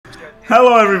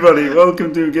Hello everybody,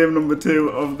 welcome to game number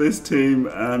 2 of this team,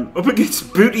 up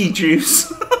against Booty Juice.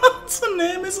 That's the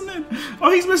name, isn't it?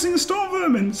 Oh, he's missing a Storm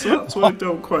Vermin, so that's worked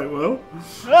out quite well.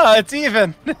 Oh, it's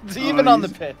even. It's even on the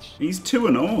pitch. He's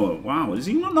 2-0. Wow, has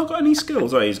he not got any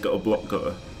skills? Oh, he's got a block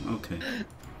gutter. Okay.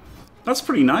 That's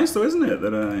pretty nice though, isn't it,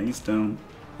 that he's down.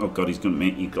 Oh god, he's got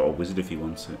a wizard if he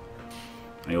wants it.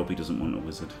 I hope he doesn't want a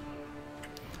wizard.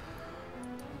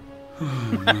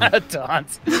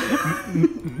 Taunt.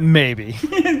 Maybe.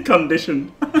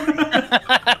 Condition.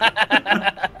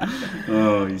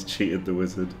 Oh, he's cheated the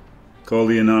wizard. Call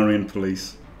the Inarian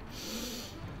police.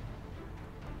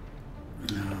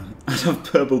 I'd have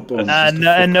purple bones.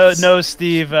 No,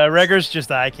 Steve. Regger's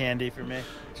just eye candy for me.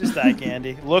 Just eye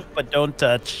candy. Look, but don't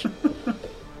touch.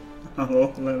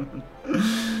 Oh, lemon.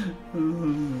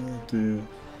 Oh, dear.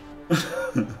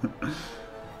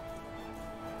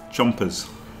 Chompers.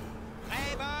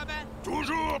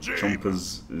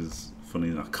 Chompers is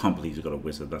funny. I can't believe you've got a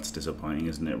wizard. That's disappointing,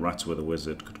 isn't it? Rats with a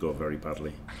wizard could go very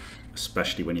badly.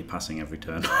 Especially when you're passing every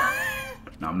turn.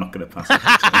 No, I'm not going to pass every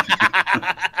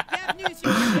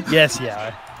turn. Yes,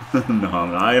 yeah. No,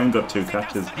 I haven't got 2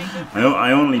 catches.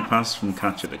 I only pass from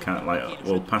catcher to catch. Like,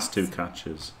 well, past 2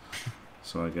 catches.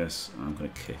 So I guess I'm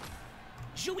going to kick.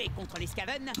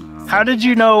 How did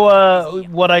you know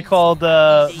what I called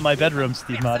my bedroom,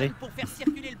 Steve Marty?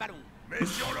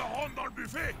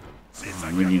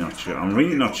 I'm really not sure. I'm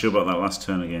really not sure about that last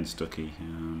turn against Ducky.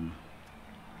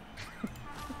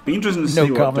 Be interesting to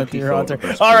see what comment Ducky here, thought Hunter. the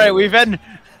best All right, play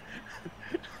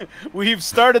we've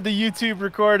started the YouTube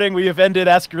recording. We have ended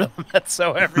Ask Gorilla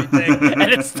everything, and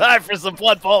it's time for some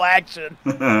Blood Bowl action.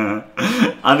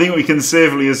 I think we can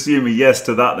safely assume a yes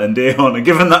to that then, Dayhon,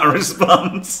 given that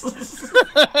response.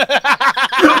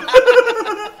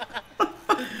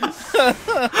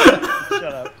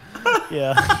 Shut up.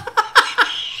 Yeah.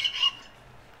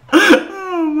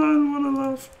 Oh man, what a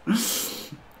laugh!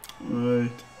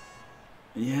 Right.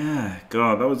 Yeah,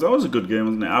 God, that was a good game,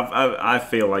 wasn't it? I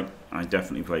feel like I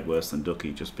definitely played worse than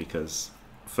Ducky, just because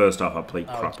first half I played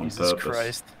crap on purpose,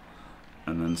 Christ.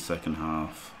 And then second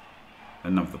half I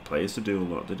didn't have the players to do a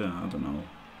lot, did I? I don't know.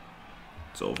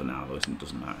 It's over now, though. It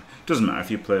doesn't matter. It doesn't matter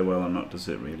if you play well or not, does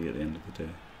it? Really, at the end of the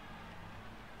day.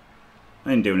 I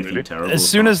didn't do anything terrible. As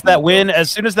soon as that win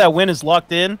is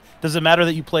locked in, does it matter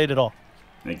that you played at all?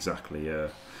 Exactly. Yeah.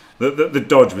 The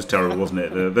dodge was terrible, wasn't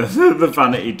it? The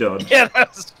vanity dodge. Yeah, that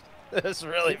was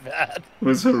really bad. It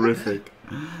was horrific.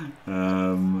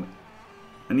 And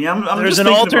yeah, I'm there's just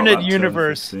an alternate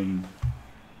universe.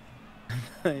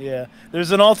 Yeah, there's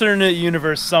an alternate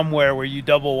universe somewhere where you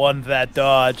double one that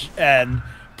dodge and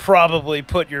probably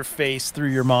put your face through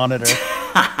your monitor.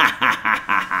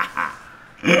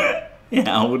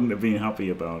 Yeah, I wouldn't have been happy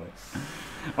about it.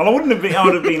 Well, I wouldn't have been. I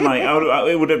would have been like.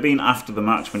 It would have been after the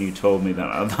match when you told me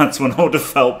that. That's when I would have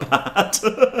felt bad.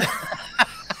 Oh,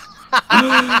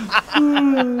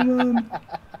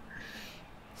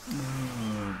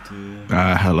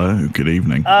 dear. Hello. Good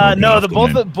evening. No, the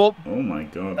both. Oh my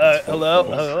God.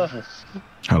 Hello.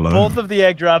 Hello. Both of the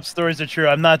egg drop stories are true.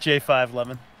 I'm not J5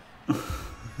 Lemon.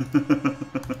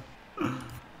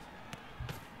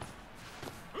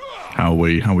 How are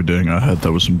we doing? I heard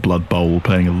there was some Blood Bowl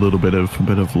playing a little bit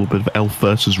of elf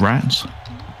versus rats.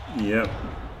 Yep.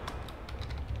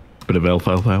 Bit of elf.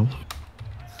 Oh.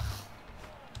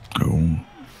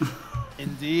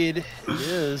 Indeed, it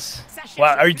is.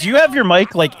 Wow, do you have your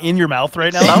mic like in your mouth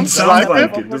right now? Sounds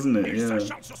like it, doesn't it? Yeah.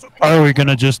 Are we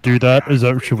gonna just do that?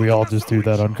 Should we all just do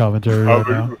that on commentary right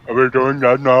now? Are we doing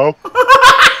that now?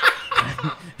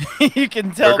 You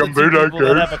can tell the 2 people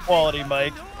that have a quality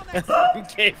mic.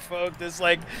 K-Folk, this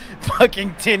like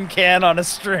fucking tin can on a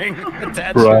string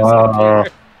attached to his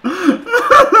computer.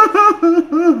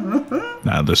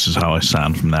 Now this is how I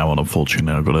sound from now on.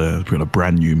 Unfortunately, I've got a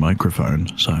brand new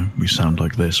microphone, so we sound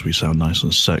like this. We sound nice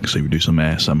and sexy. We do some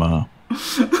ASMR.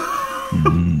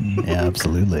 Yeah,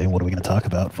 absolutely. What are we going to talk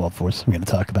about, Fault Force? We're going to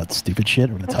talk about stupid shit.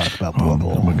 We're going to talk about Blood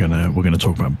Bowl. We're gonna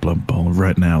talk about Blood Bowl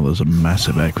right now. There's a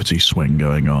massive equity swing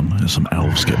going on. There's some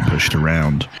elves getting pushed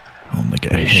around. Oh, they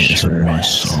get hit. It's a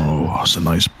miss. Oh, it's a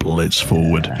nice blitz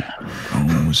forward.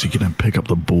 Oh, is he going to pick up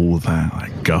the ball with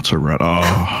that gutter run?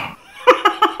 Oh.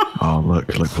 Oh, look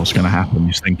what's going to happen.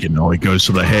 He's thinking, he goes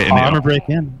to the hit. Armor break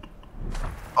in.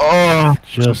 Oh,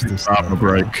 Justice armor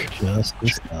break.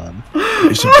 Justice done.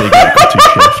 It's a big equity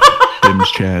shift.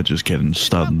 Dim's chair just getting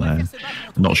stunned there.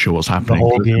 Not sure what's happening. The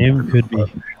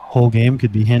whole game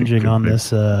could be hinging on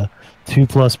this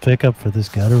 2+ pickup for this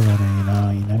gutter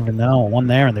runner. You never know. One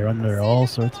there, and they're under all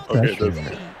sorts of pressure.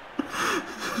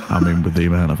 I mean, with the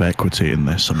amount of equity in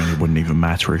this, I mean, it wouldn't even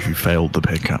matter if you failed the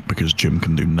pickup because Jim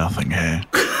can do nothing here.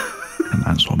 And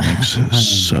that's what makes it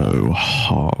so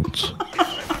hard.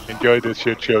 Enjoy this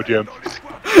shit show, Jim.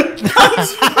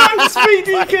 Thanks,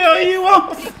 VDK, are you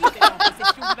off?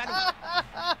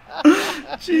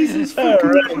 Jesus fucking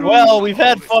Christ. Well, we've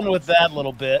had fun with that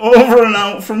little bit. Over and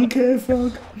out from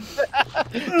K-Fog.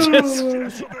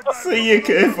 See you,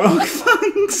 K-Fog.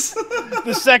 Thanks.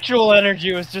 The sexual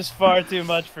energy was just far too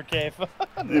much for K-Fog.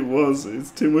 It was.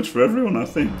 It's too much for everyone, I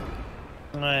think.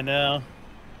 I know.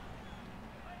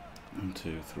 1,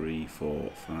 2, 3, 4,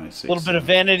 5, 6. A little bit of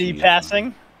vanity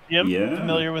passing. Jim, Yeah.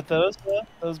 familiar with those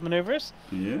maneuvers?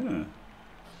 Yeah.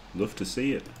 Love to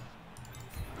see it.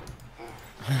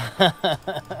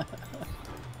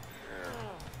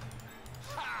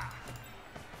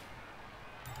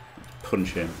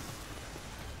 Punch him.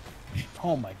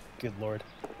 Oh my good lord.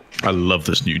 I love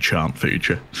this new chant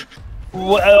feature.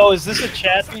 What, oh, is this a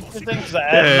chat feature thing? Because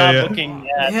I'm not looking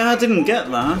at... Yeah, I didn't get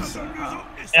that.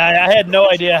 I had no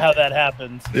idea how that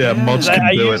happens. Yeah, mods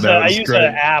can do it now. I use an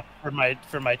app for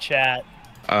my chat.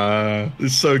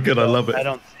 It's so good. I love it. I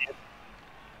don't see it.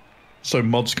 So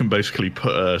mods can basically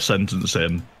put a sentence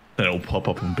in, then it'll pop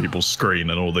up on people's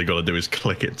screen, and all they got to do is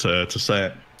click it to say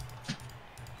it.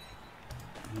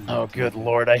 Oh, good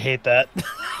lord, I hate that.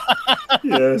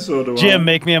 Yeah, so do I. Jim,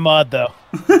 make me a mod, though.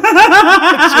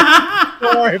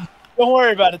 Don't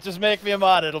worry about it. Just make me a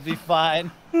mod. It'll be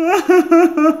fine. Yeah,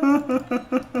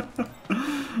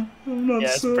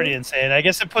 it's pretty insane. I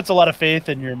guess it puts a lot of faith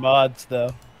in your mods, though.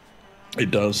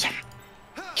 It does.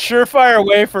 Surefire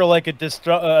way for like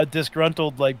a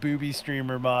disgruntled like booby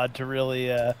streamer mod to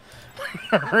really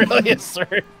really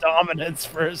assert dominance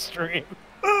for a stream.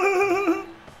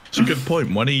 It's a good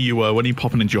point. When are you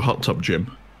popping into your hot tub,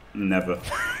 Jim? Never.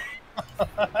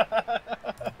 But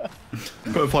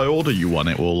if I order you one,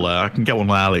 I can get one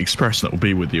on AliExpress and it will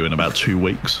be with you in about 2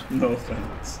 weeks. No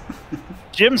thanks.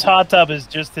 Jim's hot tub is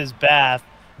just his bath,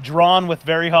 drawn with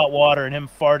very hot water and him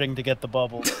farting to get the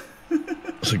bubbles.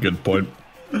 That's a good point.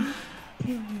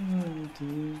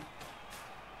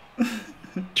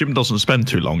 Jim doesn't spend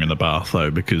too long in the bath though,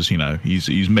 because you know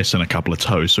he's missing a couple of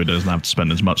toes, so he doesn't have to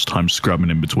spend as much time scrubbing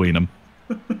in between them.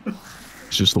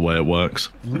 It's just the way it works.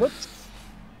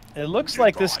 It looks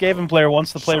like this Skaven player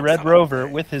wants to play Red Rover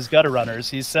with his gutter runners.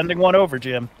 He's sending one over,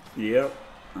 Jim. Yep,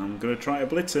 I'm gonna try to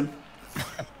blitz him.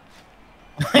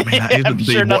 I mean, I'm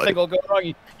sure nothing will go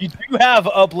wrong. You do have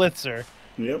a blitzer.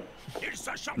 Yep.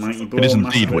 It is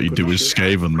indeed what you do with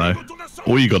Skaven, though.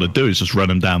 All you got to do is just run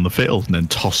him down the field and then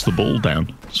toss the ball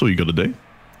down. That's all you got to do.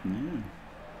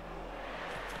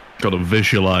 Got to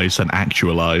visualize and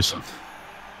actualize.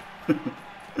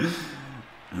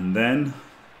 And then.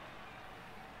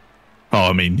 Oh,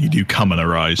 I mean, you do come and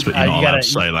arise, but you're not allowed to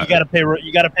say that. You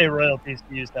gotta pay royalties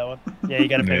to use that one. Yeah, you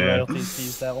gotta pay royalties to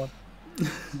use that one.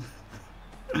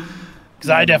 Because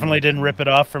I definitely didn't rip it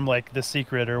off from like The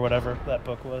Secret or whatever that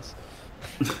book was.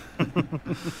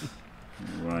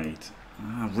 Right.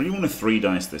 I really want to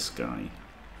 3-dice this guy.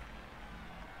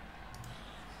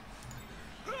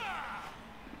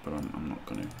 But I'm not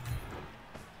going to.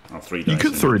 I'll 3-dice. You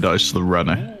could 3-dice the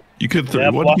runner. You could. Why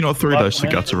do you not 3-dice the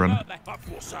gutter runner? I'm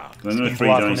going to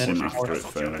 3-dice him after it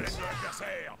fails.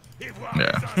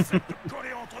 Yeah.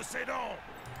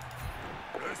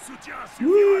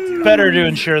 Better to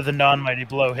ensure the non-mighty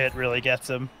blow hit really gets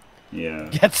him. Yeah.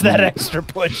 Gets that extra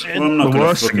push in. Well, I'm not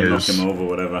going to fucking knock him over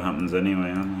whatever happens anyway,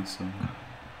 am I? So.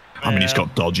 I mean, he's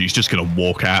got dodge. He's just going to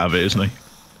walk out of it, isn't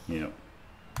he? Yeah.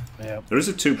 Yeah. There is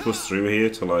a 2+ through here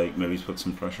to like maybe put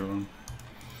some pressure on.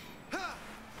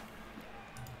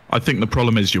 I think the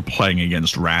problem is you're playing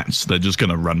against rats. They're just going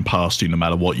to run past you no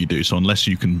matter what you do. So unless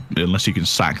you can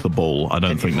sack the ball, I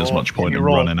don't think there's much point in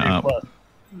running it up.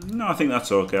 No, I think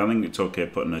that's okay. I think it's okay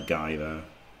putting a guy there.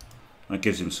 That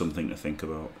gives him something to think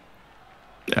about.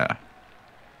 Yeah.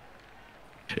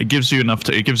 It gives you enough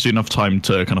time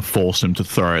to kind of force him to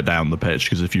throw it down the pitch,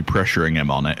 because if you're pressuring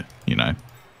him on it, you know,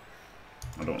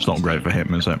 it's not great for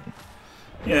him, is it?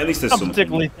 Yeah, at least there's something. I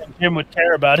particularly think Jim would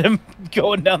care about him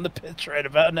going down the pitch right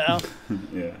about now.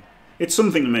 Yeah. It's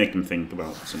something to make him think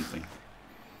about something.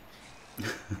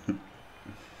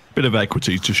 Bit of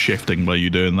equity to shifting while you're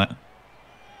doing that.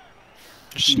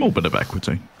 Just a small bit of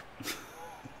equity.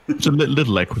 It's a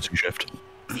little equity shift.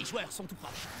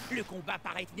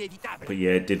 But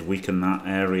yeah, it did weaken that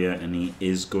area, and he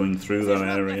is going through that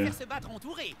area.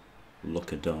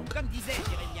 Look a dog.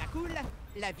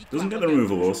 Doesn't get the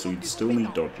removal though, so he'd still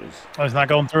need dodges. Oh, he's not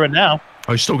going through it now.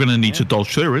 Oh, he's still going to need to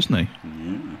dodge through, isn't he?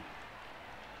 Yeah.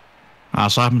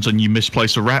 That's what happens when you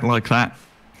misplace a rat like that.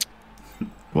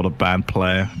 What a bad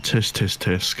player. Tisk, tisk,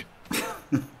 tisk.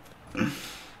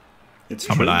 It's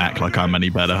I true. mean, I act like I'm any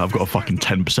better. I've got a fucking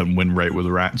 10% win rate with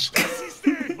rats.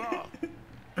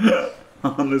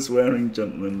 Harness wearing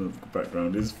gentleman of the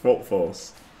background is Fault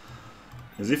Force.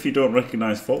 As if you don't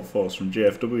recognise Fault Force from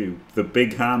JFW. The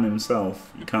Big Ham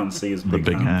himself. You can't see his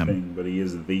big ham thing, but he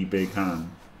is the Big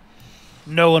Ham.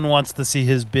 No one wants to see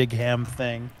his big ham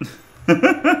thing. You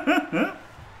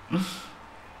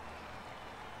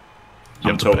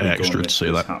have to pay extra to see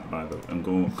that. Hat, by the way. I'm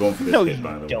going for this No, hit, you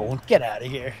by the way. don't. Get out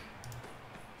of here.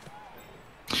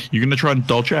 You're going to try and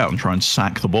dodge out and try and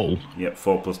sack the ball. Yep,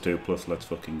 4+2+, let's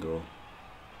fucking go.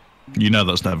 You know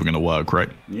that's never going to work, right?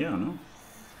 Yeah, I know.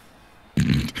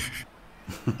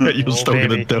 You're still going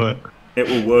to do it. It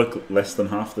will work less than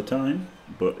half the time,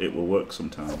 but it will work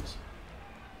sometimes.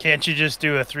 Can't you just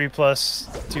do a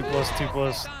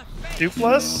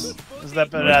 3+2+2+2+? Is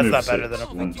that better? Let's That's not move better than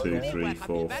a 1, 2, 3,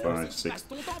 4, 5, 6.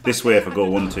 This way, if I go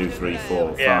 1, 2, 3,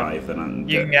 4, 5, then I can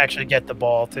You can actually get the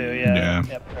ball too. Yeah. Yeah.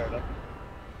 Yep, fair enough.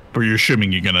 But you're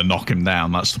assuming you're going to knock him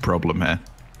down. That's the problem here.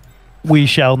 We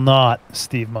shall not,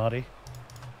 Steve Motti.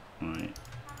 Right.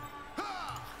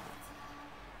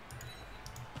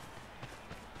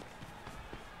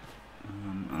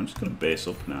 I'm just going to base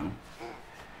up now.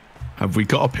 Have we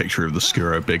got a picture of the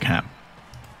Skuro Big Ham?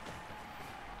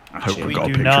 I hope Actually, we've we got a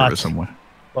do picture not. of it somewhere.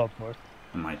 Baltimore.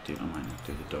 I might not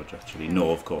do the dodge, actually.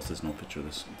 No, of course, there's no picture of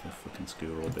this. The fucking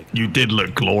Skuro Big Ham. You did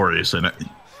look glorious in it.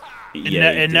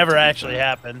 It never actually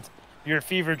happened. Your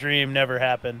fever dream never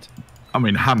happened. I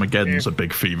mean, Hamageddon's a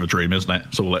big fever dream, isn't it?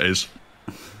 That's all it is.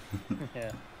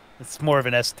 Yeah. It's more of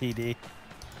an STD.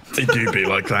 They do be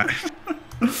like that.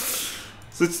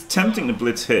 So it's tempting to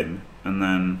blitz him, and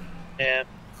then... Yeah.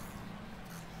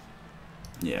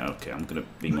 Yeah, okay, I'm going to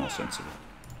be more sensible.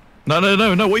 No,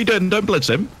 what are you doing? Don't blitz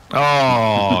him.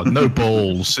 Oh, no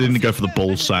balls. You didn't go for the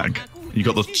ball sack. You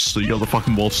got the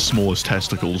fucking world's smallest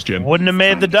testicles, Jim. Wouldn't have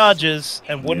made the dodges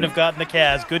and wouldn't have gotten the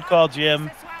Cavs. Good call, Jim.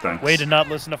 Thanks. Way to not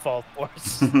listen to Fault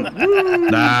Force.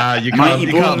 Nah, you Mighty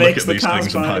can't Bull look makes at the these cars,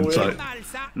 things in by the way.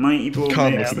 hindsight. Mighty Bull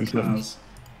Can't makes look the at these cars.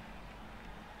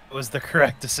 It was the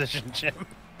correct decision, Jim.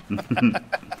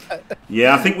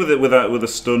 Yeah, I think with a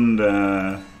stunned,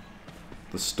 the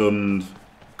stunned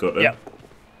gutter. Yep.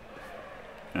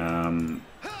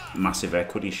 Massive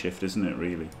equity shift, isn't it?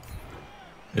 Really.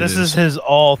 This is his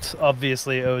alt,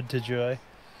 obviously ode to Joy.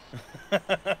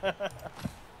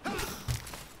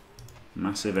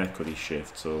 Massive equity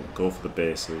shift. So go for the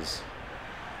bases.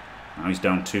 Now he's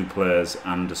down 2 players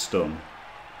and a stun.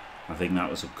 I think that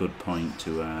was a good point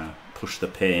to push the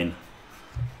pain,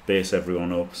 base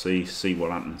everyone up, see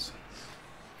what happens.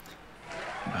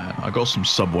 I got some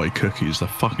Subway cookies. They're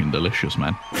fucking delicious,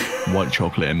 man. White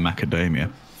chocolate and macadamia.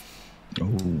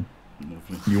 Ooh.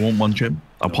 Lovely. You want one, Jim?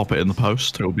 I'll pop it in the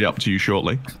post. It'll be up to you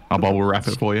shortly. I'll bubble wrap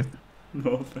it for you.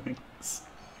 No thanks.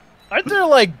 Aren't there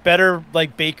like better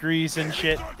like bakeries and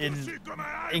shit in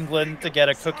England to get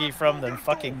a cookie from than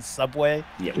fucking Subway?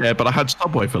 Yep. Yeah, but I had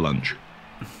Subway for lunch.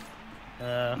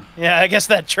 Yeah, I guess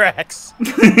that tracks.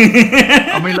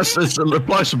 I mean, let's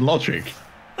apply some logic.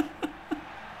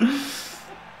 You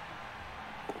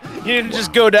didn't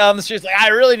just go down the street like, I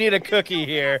really need a cookie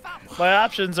here. My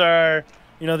options are,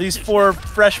 these 4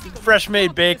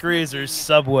 fresh-made bakeries or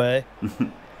Subway.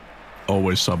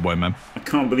 Always Subway, man. I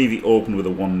can't believe he opened with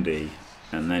a 1D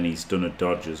and then he's done a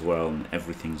dodge as well and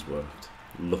everything's worked.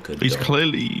 Look at He's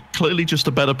dodge. clearly just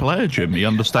a better player, Jim. He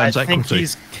understands equity.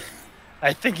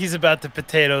 I think he's about to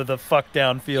potato the fuck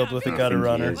downfield with a gutter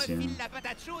runner. Is, yeah.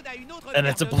 And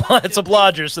it's a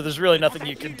blodger, so there's really nothing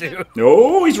you can do.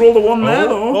 Oh, he's rolled a 1 there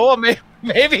though. Oh,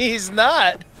 maybe he's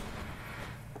not.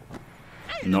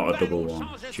 Not a double 1,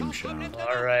 Jim Shard.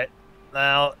 All right.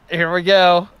 Now, here we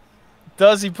go.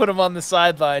 Does he put him on the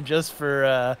sideline just for...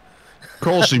 Of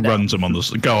course he runs him on the...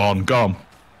 Go on.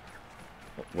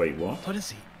 Wait, what? What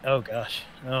is he? Oh, gosh.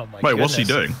 Oh, my Wait, what's he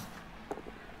goodness. doing?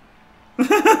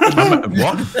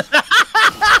 What?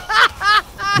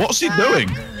 What's he doing?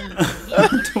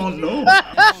 I don't know.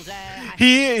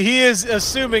 He is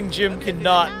assuming Jim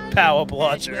cannot power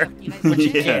blotcher, which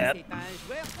he Yeah. can't.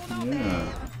 Yeah.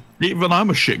 Even I'm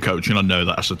a shit coach and I know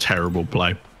that's a terrible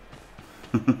play.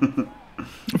 The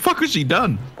fuck has he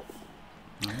done?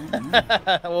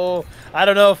 Well, I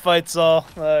don't know, Fight Saw,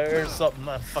 or something,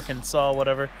 fucking Saw,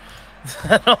 whatever.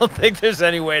 I don't think there's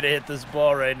any way to hit this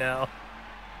ball right now.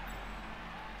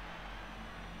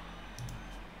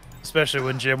 Especially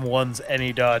when Jim wants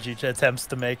any dodge he attempts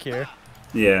to make here.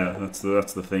 Yeah, that's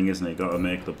the thing, isn't it? Got to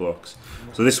make the blocks.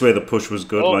 So this way the push was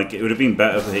good. Oh. Like it would have been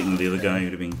better for hitting the other guy. It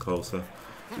would have been closer.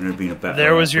 It would have been a better.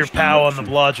 There was your push pow on the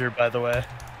direction. blodger, by the way.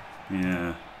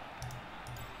 Yeah.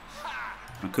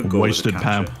 I could go Wasted with the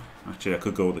pow. catcher. Actually, I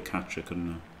could go with the catcher,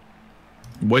 couldn't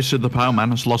Wasted the power,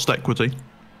 man. It's lost equity.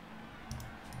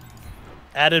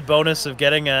 Added bonus of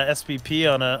getting a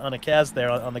SPP on a Kaz there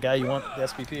on the guy you want the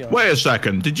SPP on. Wait a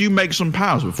second. Did you make some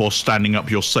powers before standing up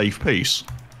your safe piece?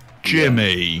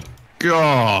 Jimmy.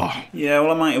 God. Yeah,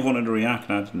 well, I might have wanted to react.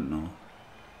 I didn't know.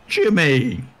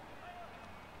 Jimmy.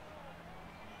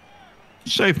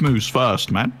 Safe moves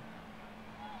first, man.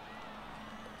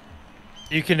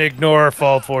 You can ignore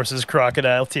Fall Force's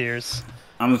crocodile tears.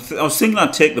 I was thinking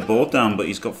I'd take the boat down, but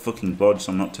he's got fucking bodge,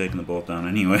 so I'm not taking the boat down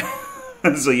anyway.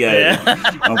 So yeah.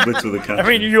 I'll blitz with the catch. I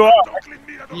mean, you are.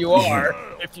 You are.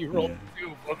 If you roll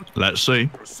 2 of them. Let's see.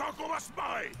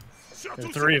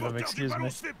 Or 3 of them, excuse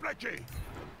me.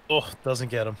 Oh,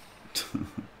 doesn't get him.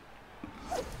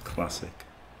 Classic.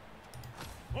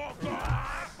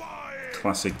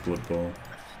 Classic Blood Bowl.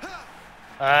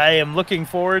 I am looking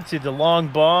forward to the long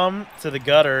bomb to the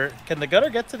gutter. Can the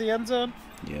gutter get to the end zone?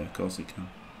 Yeah, of course he can.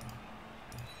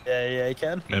 Yeah, he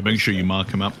can. Yeah, make sure you mark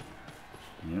him up.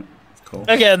 Yeah, of course.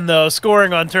 Again, though,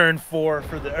 scoring on turn 4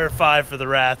 for the 5 for the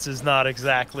rats is not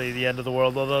exactly the end of the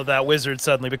world. Although that wizard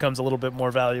suddenly becomes a little bit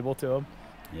more valuable to him.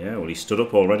 Yeah, well, he stood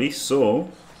up already, so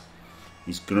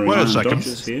he's gonna Wait a remind second.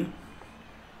 dodges here.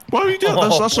 What are you doing?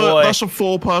 Oh, That's a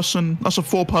 4-person. That's a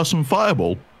 4-person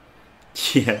fireball.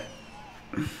 Yeah.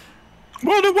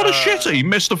 What a shitty! He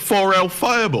missed a 4L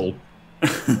fireball.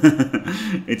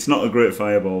 It's not a great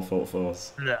fireball, Fault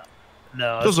Force. No.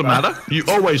 No. Doesn't matter. You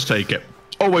always take it.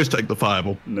 Always take the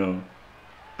fireball. No.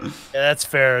 Yeah, that's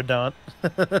fair, Don.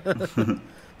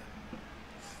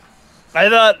 I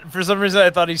thought, for some reason, I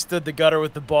thought he stood the gutter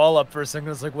with the ball up for a second.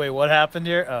 I was like, wait, what happened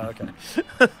here? Oh, okay.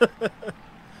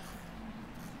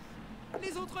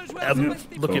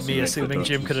 Look at me assuming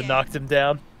Jim could have knocked him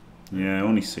down. Yeah,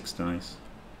 only 6 dice.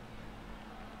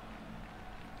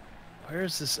 Where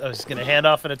is this? Oh, he's going to hand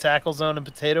off in a tackle zone and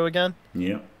potato again?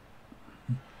 Yeah.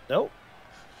 Nope.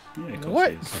 Yeah, of course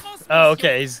What? he is. Oh,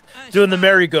 okay. He's doing the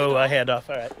merry-go handoff.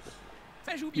 All right.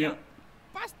 Yeah.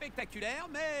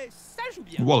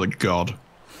 What a god.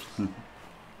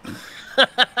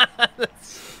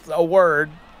 That's a word.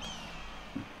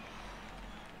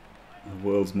 The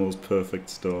world's most perfect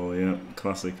stall, yeah.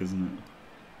 Classic, isn't it?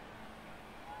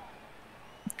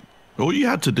 All you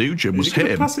had to do, Jim, was Is he hit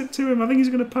going to him. pass it to him? I think he's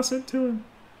going to pass it to him.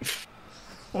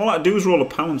 All I do is roll a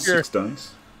pound, Sure. 6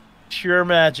 dice. Pure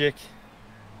magic.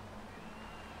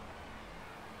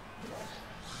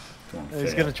 Go on, He's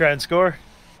fair. going to try and score.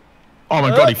 Oh my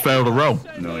god, he failed a roll.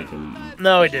 No, he didn't.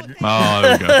 No, he didn't. Oh,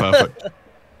 there we go, perfect.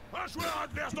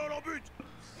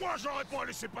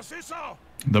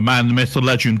 The man, the myth, the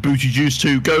legend, Booty Juice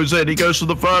 2 goes in. He goes for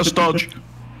the first dodge.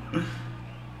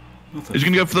 He's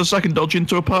going to go for the second dodge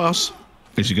into a pass.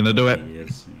 Is he going to do it? He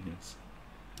is. He gets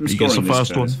the Scoring this first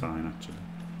turn one. is fine, actually.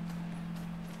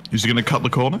 Is he going to cut the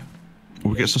corner?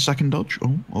 Or he gets the second dodge? Oh,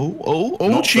 Not for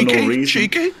no cheeky, reason.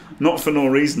 cheeky, Not for no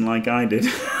reason like I did.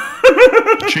 cheeky.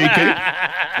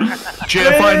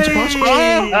 GFI into pass.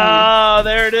 Oh! Oh,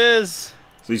 there it is.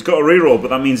 So he's got a reroll, but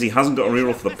that means he hasn't got a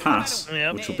reroll for the pass,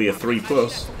 Yep. which will be a 3+.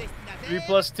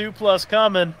 3+2+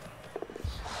 coming.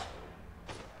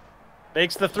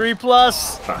 Makes the 3+.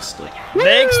 Bastard.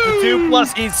 Makes the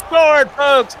 2+. He scored,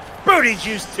 folks. Booty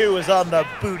Juice 2 is on the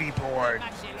booty board.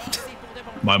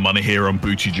 My money here on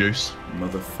Booty Juice.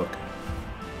 Motherfucker.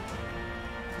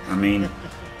 I mean,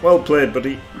 well played,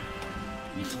 buddy.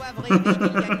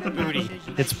 Booty.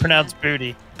 It's pronounced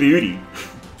booty. Beauty.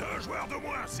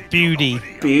 Beauty.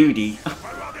 Beauty.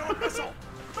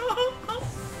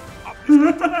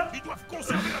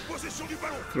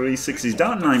 360s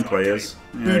down 9 players.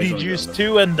 Yeah, Booty he's only Juice got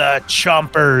 2 and the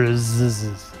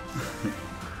Chompers.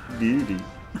 Beauty.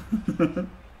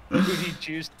 Booty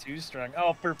Juice 2 strong.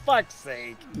 Oh, for fuck's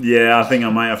sake. Yeah, I think I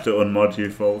might have to unmod you,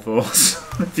 Fault Force.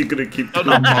 If you're gonna keep Don't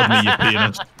mod me, you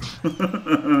penis.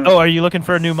 Oh, are you looking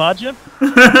for a new mod, Jim?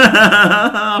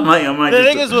 I might The just...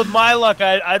 thing is, with my luck,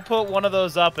 I'd put one of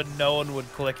those up and no one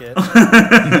would click it.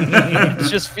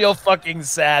 Just feel fucking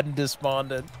sad and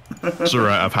despondent. It's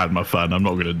alright, I've had my fun. I'm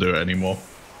not going to do it anymore.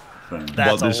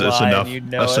 That's It's a lie, enough. and you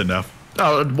know That's it. enough.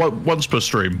 Oh, once per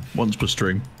stream. Once per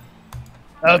stream.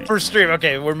 Per stream.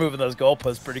 Okay, we're moving those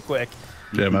goalposts pretty quick.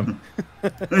 Yeah, man.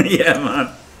 Yeah,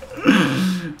 man.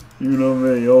 You know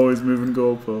me, always moving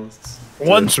goalposts.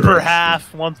 Once That's per right.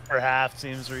 half. Once per half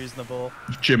seems reasonable.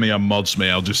 If Jimmy unmods me,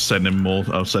 I'll just send him more.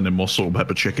 I'll send him more salt and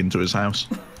pepper chicken to his house.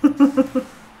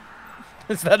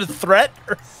 Is that a threat?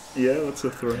 Yeah, that's a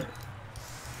threat.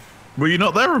 Were you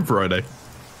not there on Friday?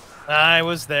 I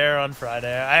was there on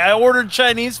Friday. I ordered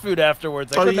Chinese food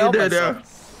afterwards. I couldn't help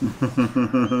myself.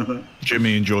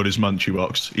 Jimmy enjoyed his munchie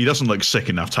box. He doesn't look sick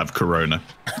enough to have corona.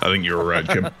 I think you're alright,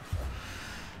 Jim.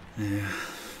 Yeah.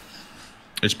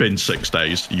 It's been 6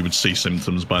 days. You would see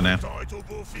symptoms by now.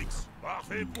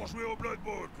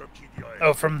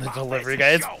 Oh, from the delivery guy.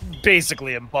 It's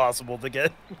basically impossible to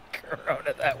get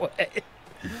corona that way.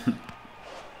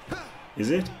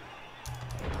 Is it?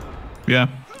 Yeah.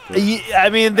 I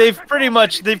mean, they've pretty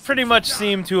much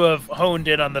seemed to have honed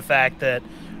in on the fact that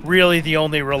really the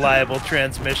only reliable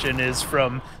transmission is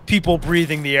from people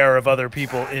breathing the air of other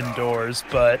people indoors.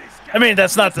 But I mean,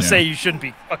 that's not to say you shouldn't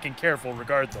be fucking careful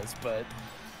regardless, but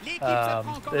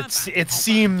it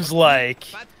seems like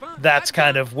that's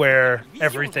kind of where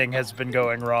everything has been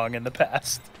going wrong in the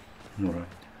past. Right.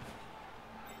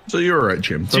 So you're all right,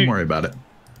 Jim. Don't worry about it.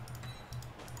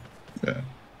 Yeah.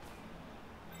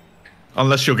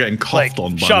 Unless you're getting coughed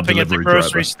on by shopping the at the delivery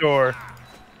grocery driver. store.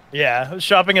 Yeah,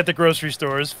 shopping at the grocery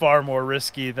store is far more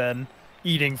risky than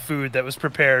eating food that was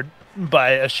prepared by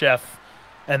a chef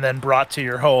and then brought to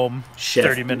your home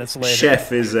 30 minutes later.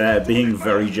 Chef is being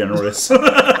very generous.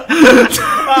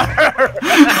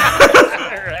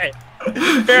 Right.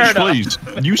 Fair enough. Please,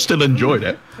 you still enjoyed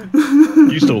it.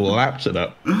 You still lapped it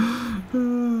up.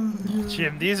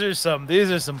 Jim, these are some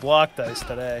block dice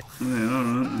today.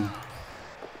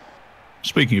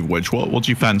 Speaking of which, what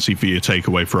do you fancy for your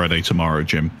takeaway Friday tomorrow,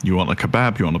 Jim? You want a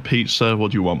kebab? You want a pizza?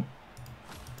 What do you want?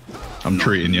 I'm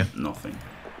treating you. Nothing.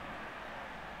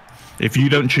 If you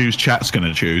don't choose, chat's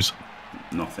gonna choose.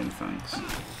 Nothing, thanks.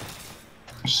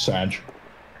 Sag.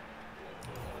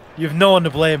 You have no one to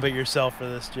blame but yourself for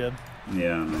this, Jim.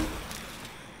 Yeah, I know.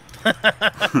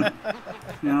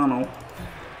 Yeah, I know.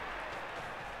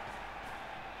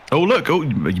 Oh, look. Oh,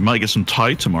 you might get some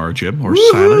Thai tomorrow, Jim. Or a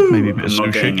salad, maybe a bit of I'm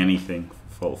not getting sushi. anything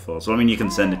full force. So I mean, you can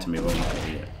send it to me, but I'm not gonna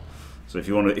eat it. So if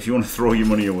you want to throw your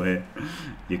money away,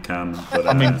 you can. But,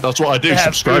 I mean, that's what I do, Have food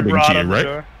subscribing brought to you, on the right?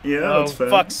 door. yeah, Oh, that's fair.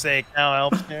 fuck's sake. Now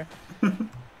Elf's here.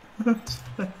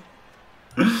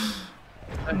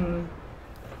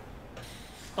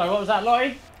 Sorry, what was that,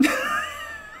 Lottie?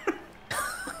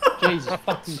 Jesus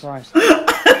fucking Christ.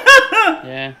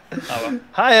 Yeah. Oh well.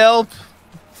 Hi, Elf.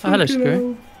 Oh, hello,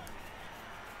 Screw.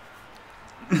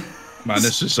 Man,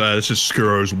 this is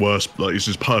Skuro's worst. Like, this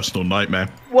is personal nightmare.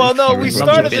 Well, no, we Runs a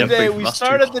started bit the of day. food We must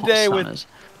started do the hot day summers.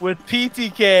 with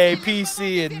PTK,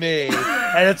 PC, and me,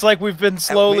 and it's like we've been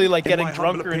slowly like getting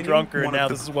drunker and drunker, and now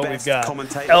this is what we've got.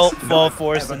 Elf, Fall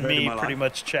Force, and me pretty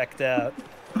much checked out.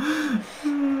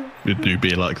 It do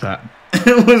be like that.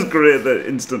 It was great that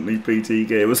instantly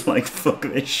PTK was like, "Fuck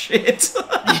this shit."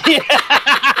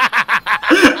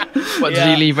 What, did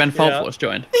he leave when Fall Force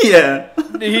joined? Yeah.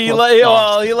 He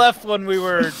left when we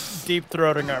were deep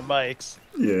throating our mics.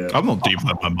 Yeah. I'm not deep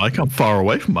throating my mic. I'm far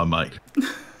away from my mic.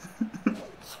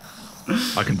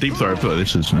 I can deep throat, but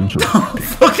this is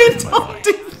Fucking don't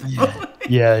do that.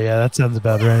 Yeah, that sounds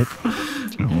about right.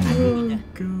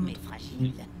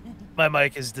 My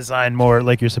mic is designed more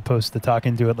like you're supposed to talk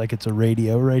into it like it's a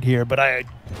radio right here, but I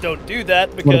don't do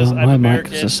that because about I'm my mic?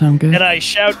 American Does that sound good? and I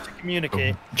shout to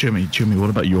communicate. Jimmy, what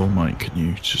about your mic? Can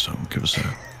you just give us a...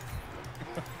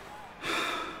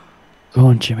 Go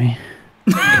on, Jimmy.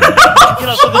 You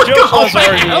know, so the joke was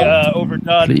already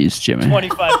overdone Please, Jimmy.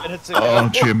 25 minutes ago. Oh,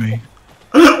 Jimmy.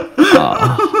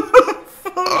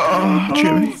 Oh,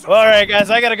 Jimmy. All right, guys,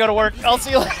 I gotta go to work. I'll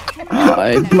see you later.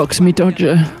 it blocks me,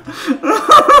 Dodger.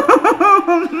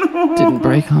 Didn't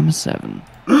break armor 7.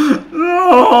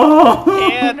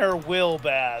 Can or will,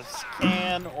 Baz?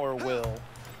 Can or will?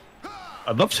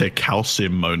 I'd love to hear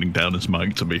Calcium moaning down his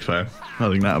mic, to be fair. I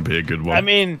think that would be a good one. I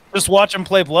mean, just watch him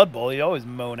play Blood Bowl. He's always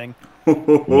moaning.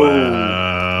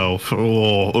 Wow.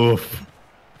 Oh, oof.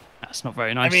 That's not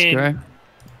very nice, mean, Screw.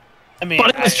 I mean,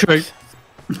 But it's true.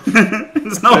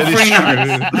 It's not free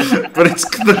nice, but it's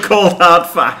the cold hard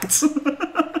facts.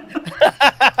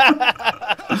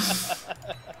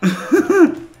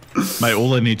 Mate,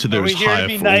 all I need to do Are we is here hire to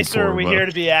be full nicer or are we core here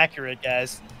to be accurate,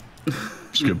 guys?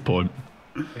 That's a good point.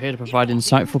 We're here to provide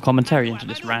insightful commentary into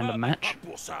this random match.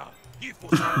 Yeah,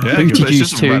 Who it's did you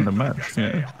just a to? random match.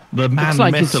 Yeah. The man,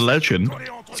 like myth, it's- the legend.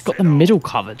 He's got the middle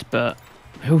covered, but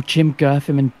will Jim girth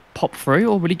him and pop through,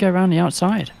 or will he go around the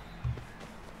outside?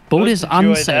 Ball is Let's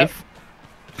enjoy that. unsafe.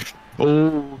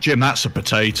 Oh, Jim, that's a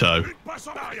potato.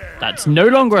 That's no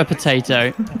longer a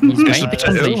potato. He's It's going a to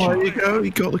potato. completion. There you go. He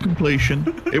got the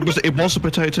completion. It was a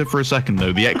potato for a second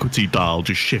though. The equity dial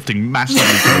just shifting massively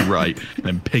to the right,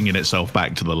 then pinging itself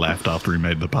back to the left after he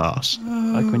made the pass.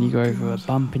 Like when you go over a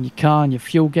bump in your car and your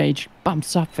fuel gauge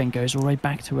bumps up and goes all the way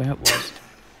back to where it was.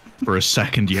 For a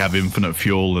second, you have infinite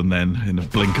fuel, and then in a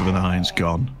blink of an eye, it's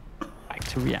gone. Back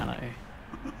to reality.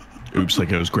 Oops, there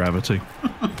goes gravity.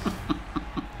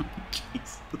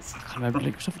 can't remember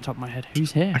the off the top of my head.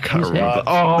 Who's here? I can't Who's here? remember.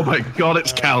 Oh my god,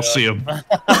 it's Calcium. Hello,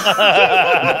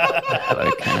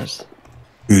 Kaz.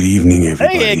 Good evening,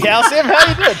 everybody. Hey, Calcium, how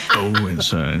you doing? Oh,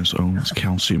 it's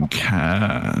Calcium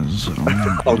Kaz.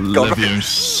 Oh, God.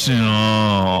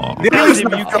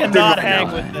 Calcium, you cannot hang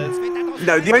with this.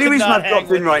 No, the only reason I've dropped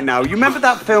in right now, you remember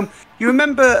that film? You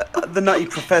remember The Nutty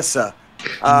Professor?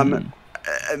 And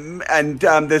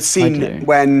the scene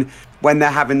when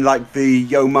they're having like the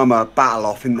Yo Mama battle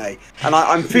off, isn't they? And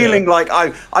I'm feeling like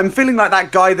I'm feeling like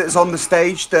that guy that's on the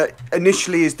stage that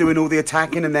initially is doing all the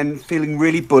attacking and then feeling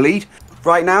really bullied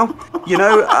right now. You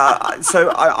know,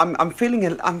 so I'm feeling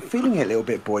it a little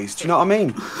bit, boys. Do you know what I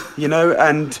mean? You know,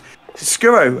 and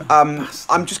Skuro,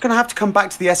 I'm just gonna have to come back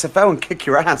to the SFL and kick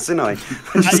your ass, isn't I?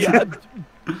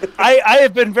 I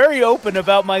have been very open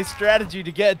about my strategy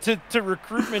to get to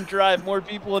recruitment drive more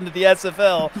people into the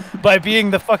SFL by being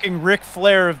the fucking Ric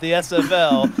Flair of the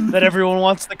SFL that everyone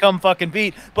wants to come fucking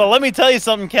beat. But let me tell you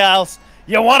something, Cals.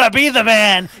 You want to be the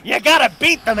man, you gotta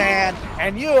beat the man,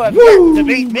 and you have yet to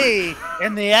beat me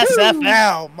in the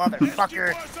SFL,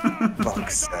 motherfucker.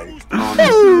 Fuck's sake.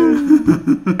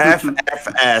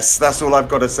 FFS. That's all I've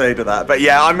got to say to that. But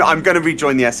yeah, I'm going to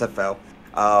rejoin the SFL.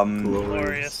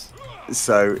 Glorious.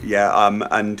 So yeah,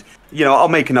 and you know, I'll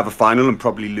make another final and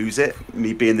probably lose it.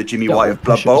 Me being the Jimmy White of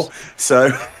Blood Bowl.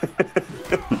 So.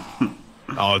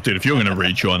 Oh, dude, if you're going to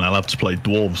rejoin, I'll have to play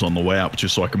dwarves on the way up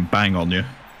just so I can bang on you.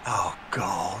 Oh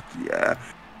God, yeah.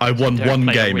 I won one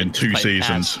game in 2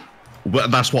 seasons. Well,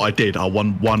 that's what I did. I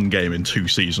won one game in 2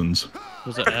 seasons.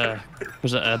 Was it a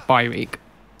bye week?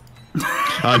 No,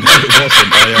 it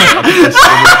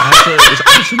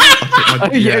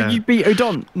wasn't. Yeah, you beat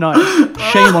Odon. Nice.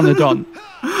 Shame on Odon.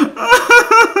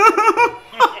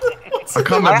 I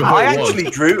can't remember who it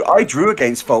was. I drew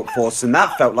against Fault Force, and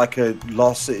that felt like a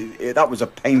loss. That was a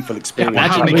painful experience. Yeah,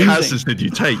 how many Kazas did you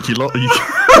take? There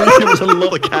was a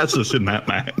lot of Kazas in that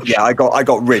match. Yeah, I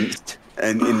got rinsed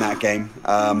in that game.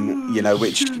 You know,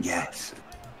 which yes,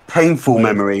 painful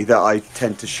memory that I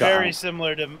tend to shut.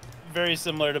 Very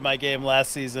similar to my game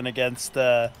last season against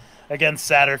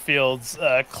Satterfield's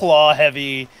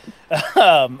claw-heavy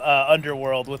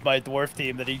underworld with my dwarf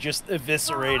team that he just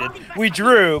eviscerated. We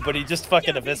drew, but he just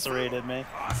fucking eviscerated me.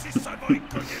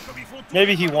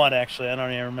 Maybe he won, actually. I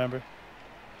don't even remember.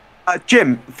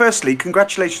 Jim, firstly,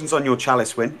 congratulations on your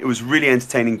Chalice win. It was a really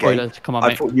entertaining game. Come on,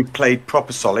 I thought you played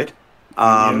proper solid.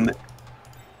 And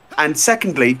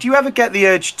secondly, do you ever get the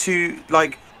urge to,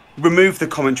 like, remove the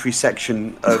commentary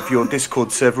section of your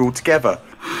Discord server altogether?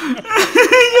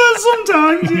 Yeah,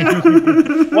 sometimes, yeah.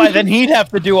 Why, then he'd have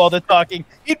to do all the talking.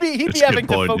 He'd be having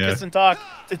to focus yeah. and talk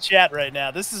to chat right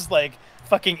now. This is like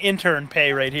fucking intern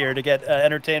pay right here to get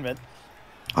entertainment.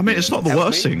 I mean, it's not the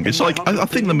worst thing. It's like, I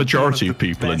think the majority of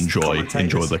people enjoy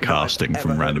the casting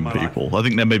from random people. I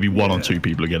think there may be 1 or 2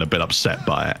 people who get a bit upset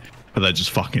by it, but they're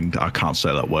just fucking, I can't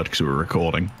say that word because we're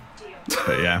recording.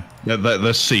 But yeah,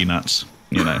 they're C-nuts.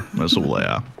 You know, that's all they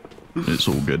are. It's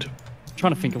all good. I'm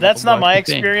trying to think of That's not my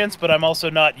experience, but I'm also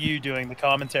not you doing the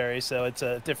commentary, so it's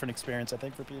a different experience, I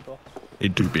think, for people.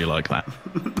 It do be like that.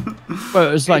 Well,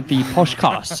 it was like the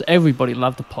poshcasts. Everybody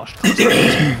loved the poshcasts.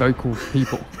 2 vocal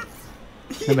people.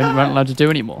 They weren't allowed to do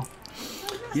anymore.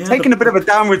 Yeah, Taken a bit of a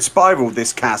downward spiral,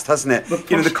 this cast, hasn't it?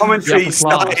 You know, the commentary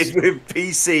started with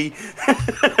PC,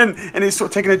 and it's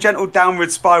sort of taken a gentle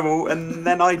downward spiral, and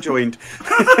then I joined.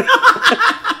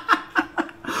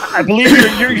 I believe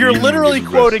you're literally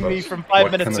quoting me from 5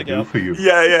 minutes ago.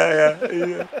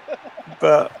 Yeah.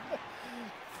 But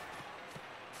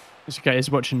This guy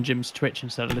is watching Jim's Twitch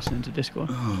instead of listening to Discord.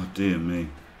 Oh dear me.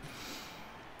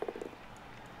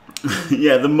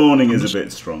 Yeah, the moaning is a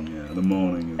bit strong. Yeah, the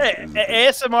moaning is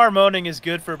ASMR moaning is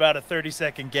good for about a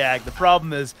 30-second gag. The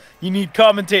problem is you need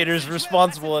commentators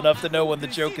responsible enough to know when the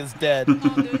joke is dead.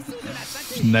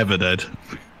 It's never dead.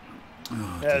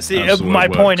 See, my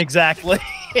point exactly.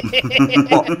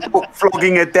 what,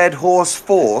 flogging a dead horse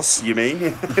force, you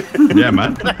mean? Yeah,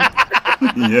 man.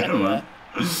 Yeah, man.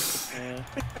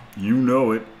 You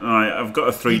know it. Alright, I've got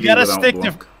a 3D You gotta without stick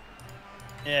block.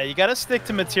 Yeah, you gotta stick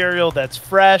to material that's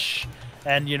fresh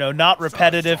and, you know, not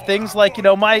repetitive. Things like, you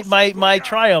know, my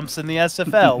triumphs in the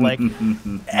SFL. Like,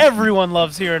 everyone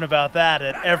loves hearing about that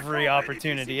at every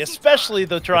opportunity, especially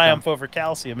the triumph over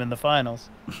Calcium in the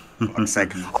finals. I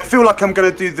feel like I'm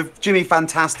going to do the Jimmy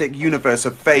Fantastic universe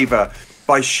a favor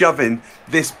by shoving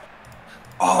this.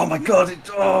 Oh my god! It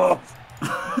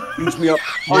brings me up.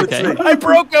 Okay. I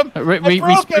broke him.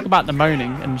 We spoke about the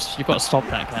moaning, and you've got to stop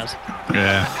that, Kaz.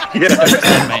 Yeah.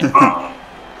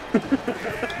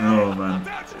 Oh man,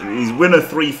 he's winner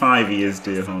 3-5. He is,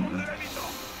 dear Hunter.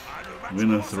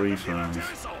 Winner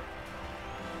 3-5.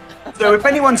 So if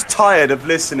anyone's tired of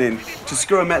listening to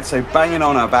Scurametso banging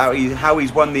on about how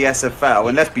he's won the SFL,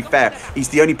 and let's be fair, he's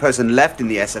the only person left in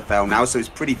the SFL now, so it's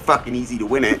pretty fucking easy to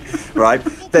win it, right?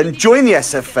 Then join the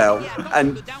SFL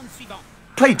and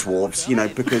play dwarves, you know,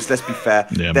 because let's be fair,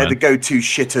 they're the go-to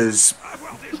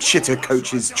shitter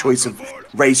coach's choice of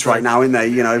race right now, isn't they?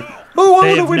 You know,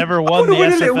 they've never won the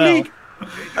SFL.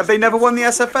 Have they never won the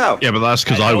SFL? Yeah, but that's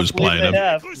because I was playing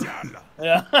them.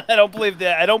 Yeah, I don't believe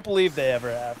they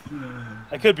ever have.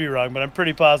 I could be wrong, but I'm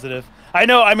pretty positive. I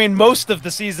know. I mean, most of the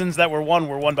seasons that were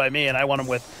won by me, and I won them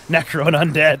with Necro and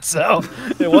Undead, so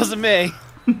it wasn't me.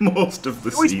 Most of the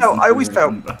seasons. I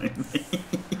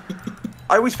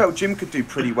always felt Jim could do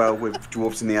pretty well with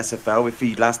dwarves in the SFL if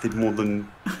he lasted more than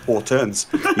 4 turns.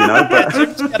 You know, but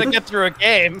Jim's got to get through a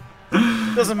game.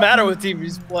 Doesn't matter what team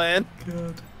he's playing.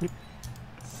 God.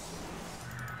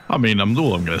 I mean,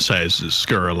 all I'm going to say is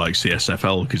Skura likes the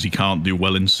SFL because he can't do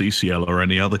well in CCL or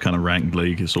any other kind of ranked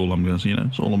league. It's all I'm going to,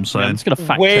 that's all I'm saying. I'm just going to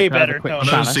fact way check better. quick I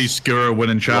don't see Skura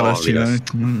winning Chalice,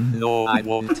 No, I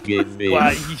won't give in.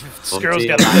 Well, Skura's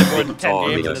got to play more than 10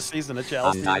 games in a season of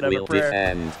Chalice. And I will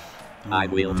defend. I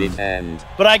will defend.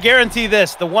 But I guarantee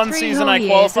this: the one season I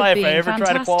qualify, if I ever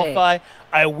try to qualify,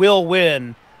 I will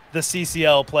win the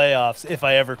CCL playoffs if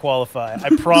I ever qualify.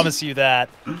 I promise you that.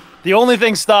 The only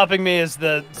thing stopping me is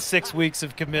the 6 weeks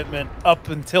of commitment up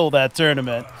until that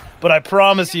tournament. But I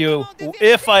promise you,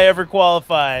 if I ever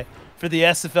qualify for the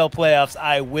SFL playoffs,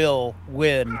 I will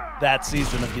win that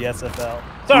season of the SFL.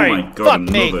 Sorry, oh my God, fuck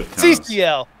me.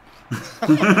 CCL.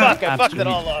 Fuck, I fucked it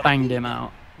all up. Banged him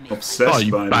out. Obsessed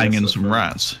you by banging this. some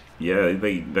rats. Yeah,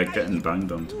 they're getting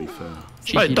banged on, to be fair.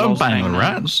 Wait, don't bang the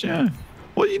rats,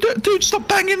 What are you doing? Dude, stop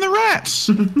banging the rats!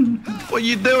 What are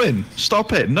you doing?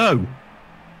 Stop it, no.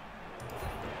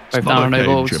 Both down on no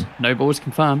balls. No balls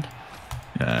confirmed.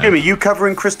 Yeah. Jimmy, you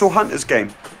covering Crystal Hunter's game?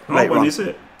 When is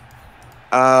it?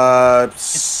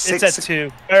 It's at 2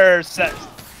 or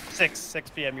 6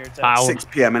 p.m. your time. Wow. 6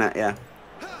 p.m. innit? Yeah.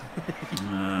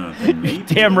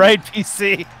 Damn right,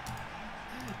 PC.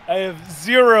 I have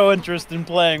zero interest in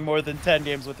playing more than 10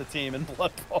 games with the team in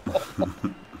Blood Bowl.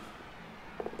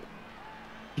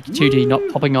 2D not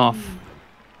popping off.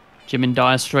 Jim in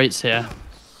dire straits here.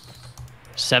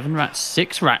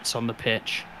 6 rats on the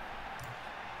pitch.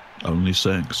 Only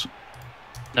 6.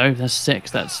 No, that's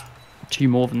 6. That's 2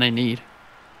 more than they need.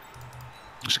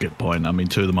 That's a good point. I mean,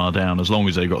 2 of them are down. As long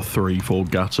as they've got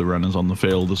 3-4 gutter runners on the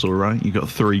field, that's all right. You've got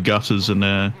 3 gutters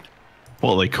and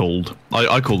what are they called?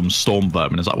 I call them storm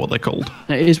vermin. Is that what they're called?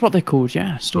 It is what they're called,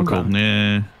 yeah. Storm vermin.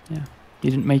 Yeah. Yeah.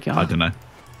 You didn't make it up. I don't know.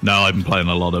 No, I've been playing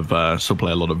a lot of, still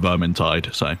play a lot of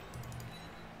Vermintide, so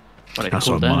that's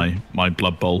where my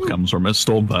Blood Bowl comes from. It's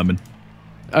Storm Vermin.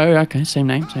 Oh, okay, same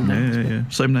name. Yeah,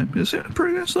 same name.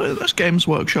 That's Games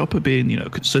Workshop are being,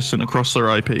 consistent across their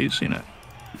IPs,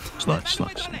 It's nice.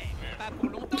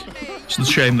 It's a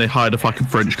shame they hired a fucking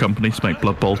French company to make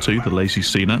Blood Bowl 2, the lazy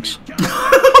C-nuts.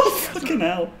 Fucking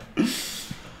hell.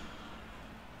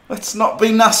 Let's not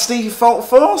be nasty, Fault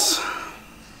Force.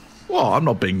 Well, I'm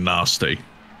not being nasty.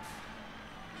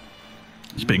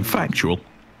 It's being factual.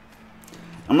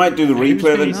 I might do the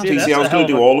replay then, TC. I was going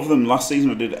to do all of them. Last season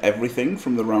I did everything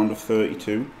from the round of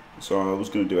 32. So I was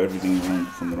going to do everything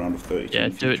from the round of 32. Yeah,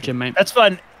 do it, Jim, mate. That's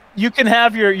fun. You can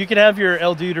have your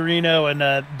El Duderino and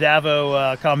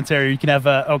Davo commentary. You can have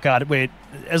oh god, wait.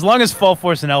 As long as Fall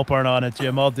Force and Elp aren't on it,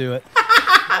 Jim, I'll do it.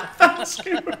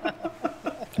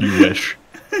 You wish.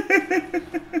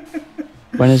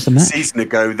 When is the match? A season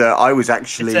ago that I was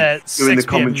actually doing the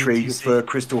commentary for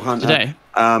Crystal Hunter. Today?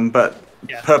 But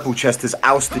Purple Chest has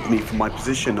ousted me from my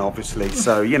position, obviously.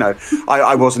 So,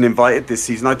 I wasn't invited this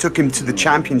season. I took him to the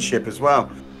championship as well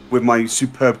with my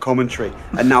superb commentary.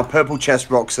 And now Purple Chest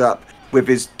rocks up with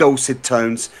his dulcet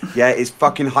tones, his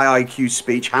fucking high IQ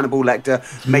speech, Hannibal Lecter,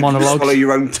 make you swallow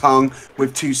your own tongue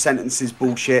with 2 sentences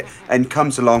bullshit, and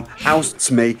comes along,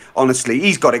 ousts me. Honestly,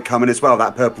 he's got it coming as well,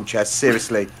 that Purple Chest,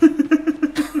 seriously.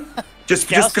 Just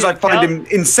because I find him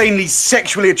insanely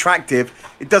sexually attractive,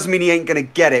 it doesn't mean he ain't going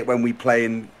to get it when we play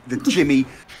in the Jimmy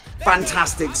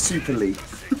Fantastic Super League.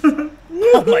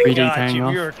 Oh my god,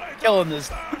 Jim, you're killing this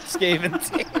Skaven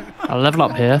team. I'll level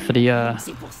up here for the... Oh,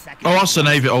 that's an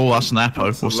Navy. Oh, that's an Apo.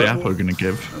 What's the Apo going to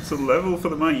give? That's a level for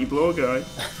the Mighty Blow guy.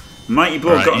 Mighty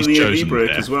Blow got on the AV break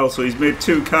as well, so he's made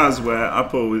 2 cars where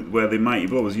the Mighty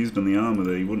Blow was used on the armour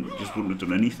that he wouldn't have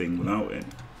done anything without it.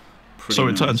 So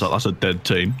it turns out that's a dead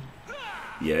team.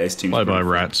 Yeah, his team's bye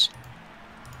rats.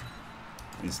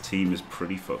 His team is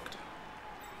pretty fucked.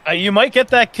 You might get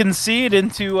that concede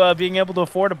into being able to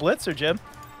afford a blitzer, Jim.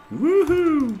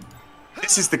 Woohoo!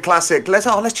 This is the classic. Let's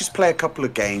just play a couple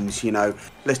of games. You know,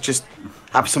 let's just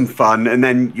have some fun, and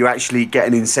then you actually get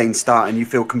an insane start, and you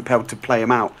feel compelled to play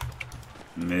them out.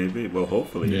 Maybe. Well,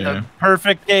 hopefully. Yeah. The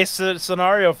perfect case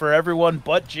scenario for everyone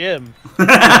but Jim.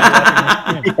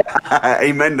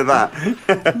 Amen to that.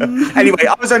 Anyway,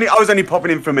 I was only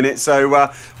popping in for a minute, so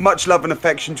much love and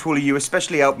affection to all of you,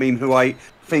 especially Elpmean, who I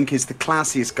think is the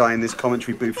classiest guy in this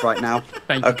commentary booth right now.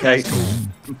 Thank you. Okay,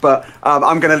 but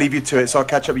I'm going to leave you to it, so I'll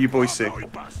catch up with you boys soon.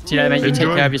 See you later, mate. You take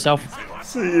care of yourself.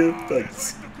 See you.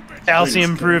 Thanks.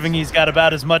 Calcium proving he's got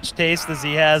about as much taste as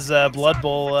he has Blood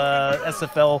Bowl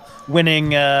SFL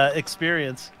winning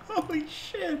experience. Holy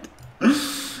shit. Oh,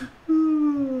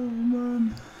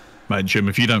 man. Mate, Jim,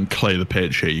 if you don't clear the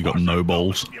pitch here, you got no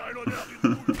balls.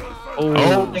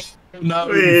 Oh,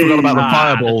 no, you forgot about the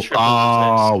fireball.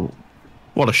 Oh,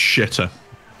 what a shitter.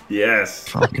 Yes.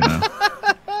 Fucking hell.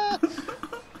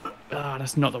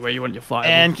 That's not the way you want your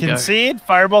fireball. And concede? Go.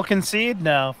 Fireball concede?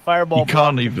 No. Fireball. He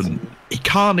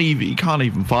can't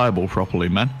even fireball properly,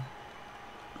 man.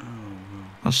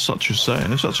 That's such a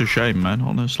shame. It's such a shame, man,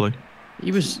 honestly.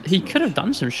 He could have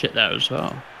done some shit there as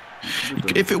well.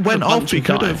 If it went off, he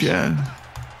could have, yeah.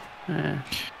 Yeah.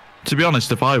 To be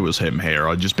honest, if I was him here,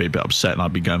 I'd just be a bit upset and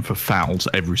I'd be going for fouls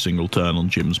every single turn on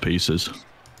Jim's pieces.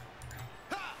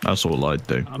 That's all I'd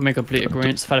do. I'm in complete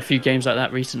agreement. I've had a few games like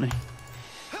that recently.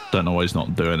 Don't know why he's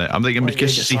not doing it. I'm thinking,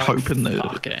 is he hoping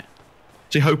that?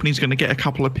 Is he hoping he's going to get a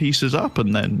couple of pieces up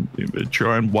and then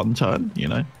try in one turn? You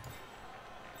know,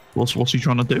 what's he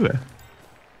trying to do here?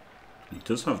 He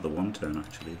does have the one turn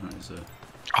actually. That is a.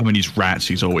 I mean, he's rats.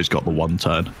 He's always got the one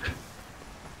turn.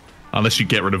 Unless you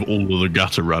get rid of all of the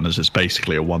gutter runners, it's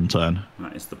basically a one turn.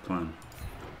 That is the plan.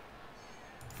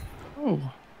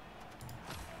 Oh.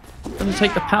 Doesn't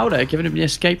take the powder, giving him the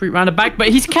escape route round the back, but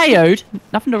he's KO'd.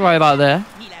 Nothing to worry about there.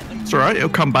 It's alright, he'll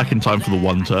come back in time for the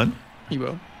one turn. He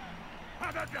will.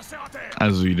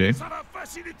 As we do.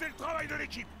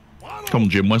 Come on,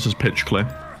 Jim, where's his pitch clear?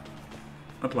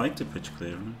 I'd like to pitch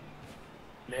clear.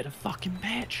 Let a fucking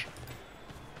pitch.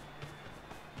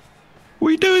 What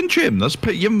are you doing, Jim? You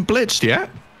haven't blitzed yet?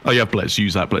 Oh, you have blitzed.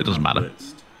 Use that blitz. Doesn't matter.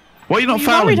 Why are you not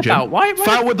fouling, Jim?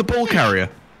 Foul with the ball carrier.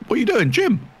 What are you doing,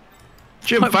 Jim?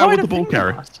 Jim, foul with the ball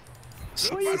carrier. What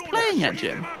are you playing at,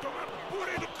 Jim?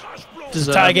 It's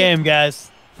a tie game,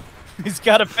 guys. He's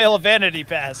got to fail a vanity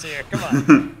pass here. Come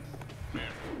on.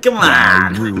 Come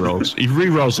on. He re-rolls. He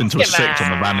re-rolls into a 6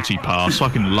 on the vanity pass.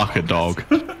 Fucking luck a dog.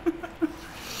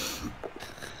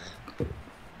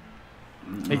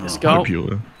 Take the skull.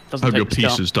 Hope your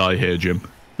pieces die here, Jim.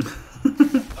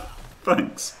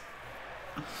 Thanks.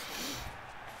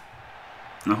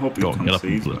 I hope he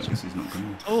concedes, but he's not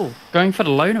going to. Oh, going for the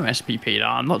loner SPP though.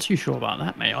 I'm not too sure about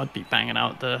that, mate. I'd be banging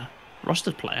out the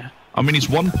rostered player. I mean, he's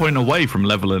 1 point away from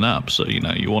leveling up, so you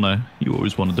know you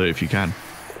always want to do it if you can.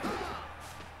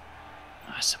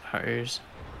 I suppose,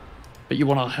 but you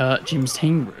want to hurt Jim's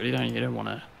team, really, don't you? You don't want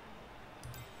to.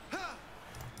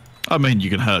 I mean, you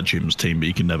can hurt Jim's team, but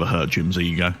you can never hurt Jim's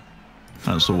ego.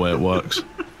 That's the way it works.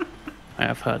 I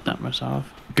have heard that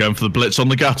myself. Going for the blitz on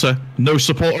the gutter. No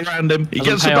support around him. He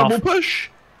gets a double push.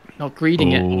 Not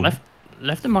greeting it.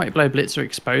 Left and mighty blow blitzer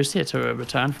exposed here to a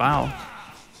return foul.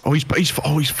 Oh, he's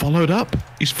followed up.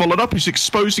 He's followed up. He's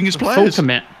exposing his players. Full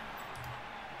commit.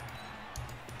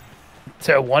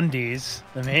 To 1Ds.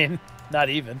 I mean, not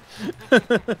even.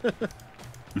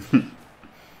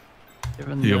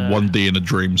 Yeah, 1D in a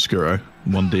dream, Skuro.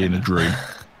 1D in a dream.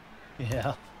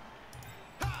 Yeah.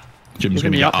 Jim's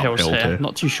going to get uphill here.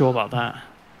 Not too sure about that.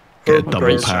 Get a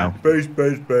double pow.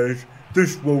 Base.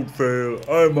 This won't fail.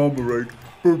 I'm on the right.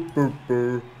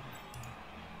 Burr.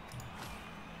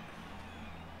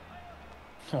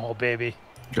 Oh, baby.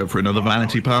 Go for another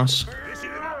vanity pass.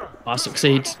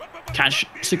 Succeeds. Catch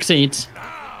succeeds.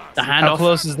 The handoff. How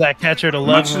close is that catcher to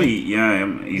level? Actually,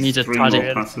 yeah, he's 3 more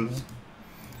passes.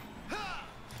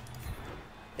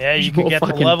 Yeah, you can get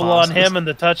the level on him and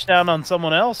the touchdown on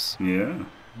someone else. Yeah.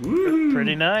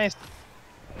 Pretty nice.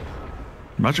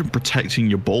 Imagine protecting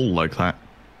your ball like that.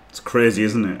 It's crazy,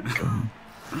 isn't it?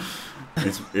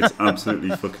 It's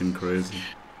absolutely fucking crazy.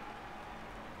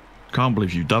 Can't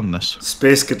believe you've done this.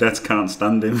 Space cadets can't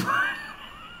stand him.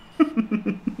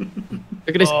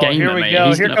 Look at this game, here we mate. go.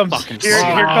 He's Here comes.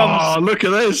 Oh, look at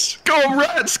this. Go on,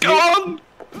 Rats. Go on.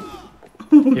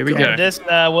 Here we go. This, what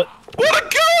a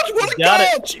god! What a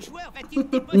god!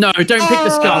 No, don't pick the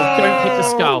skull. Don't pick the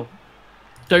skull.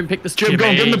 Don't pick the skull. Jim, go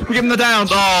on. Give him the downs.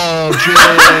 Oh, Jim.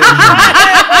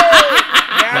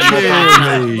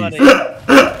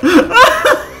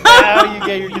 Now you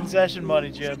get your concession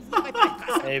money, Jim.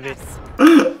 Maybe.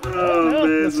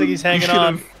 Looks like he's hanging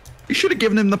on. You should have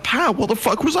given him the power. What the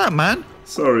fuck was that, man?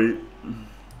 Sorry.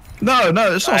 No,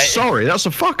 it's not sorry. That's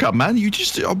a fuck up, man. You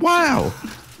just... wow.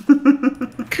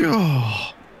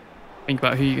 God. Think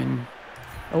about who you can...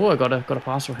 Oh, I got a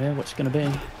parcel here. What's it going to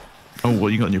be? Oh,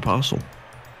 what you got in your parcel?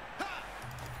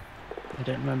 I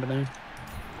don't remember now.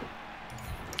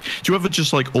 Do you ever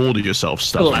just like order yourself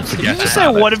stuff and forget Did you say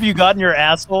what have you got in your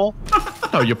asshole?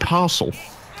 No, your parcel.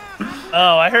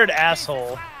 Oh, I heard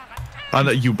asshole. I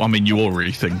know you. I mean, you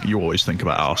already think. You always think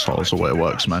about assholes the way it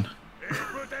works, man.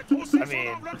 I mean,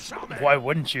 why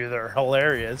wouldn't you? They're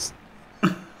hilarious.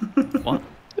 What?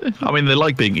 I mean, they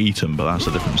like being eaten, but that's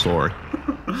a different story.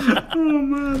 Oh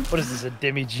man! What is this? A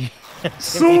Demi G?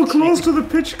 So close to the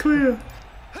pitch clear.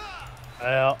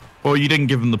 Well. Well, you didn't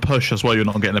give them the push. That's why you're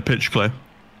not getting a pitch clear.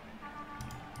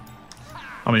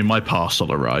 I mean, my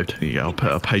parcel arrived. Here you go. I'll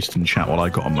put a paste in chat what I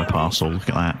got on my parcel. Look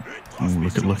at that.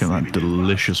 Look at that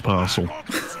delicious parcel.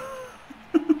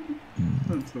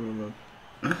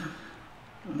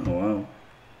 Oh wow.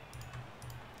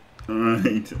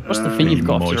 Alright. What's the thing you've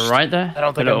got to the right there? I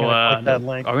don't think I'm gonna click that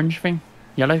link. Orange thing?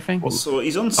 Yellow thing? Well, so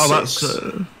he's on 6. Oh, that's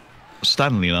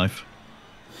Stanley knife.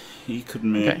 He could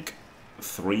make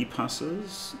 3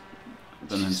 passes,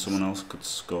 then someone else could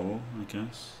score, I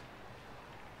guess.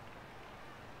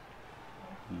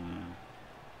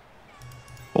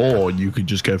 Or you could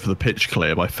just go for the pitch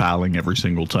clear by fouling every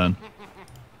single turn.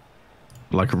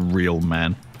 Like a real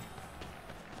man.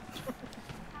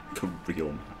 Like a real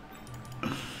man.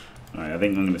 Alright, I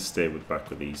think I'm going to stay back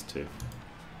with these 2.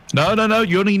 No.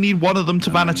 You only need one of them to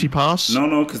vanity pass.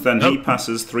 No, because then he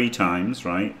passes 3 times,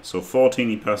 right? So 14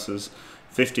 he passes,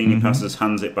 15 he passes,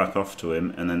 hands it back off to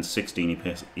him, and then 16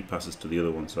 he passes to the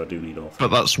other one, so I do need all 3.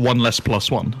 But that's 1 less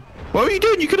 +1. What were you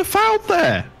doing? You could have fouled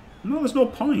there. No, there's no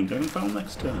point. I can foul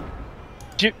next turn.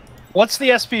 What's the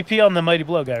SPP on the Mighty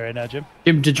Blow guy right now, Jim?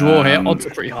 Jim to draw here. Odds are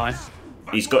pretty high.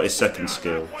 He's got his 2nd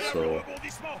skill, so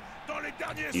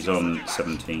he's on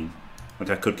 17. Like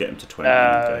I could get him to 20,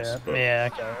 I guess. But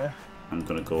okay. I'm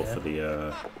going to go for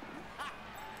the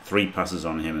 3 passes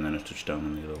on him and then a touchdown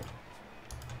on the other one.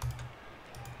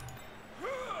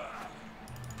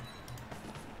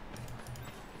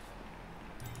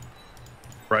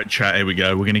 Right, chat, here we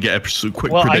go. We're going to get a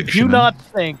quick Well, prediction. I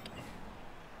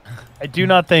do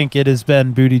not think it has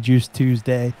been Booty Juice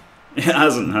Tuesday. It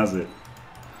hasn't, has it?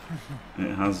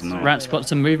 It has not. Rat's got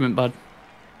some movement, bud.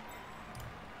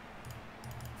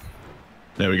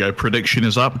 There we go. Prediction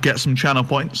is up. Get some channel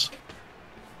points.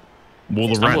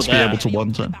 Will the rats be able to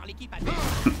one turn?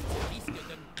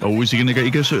 Oh, is he going to get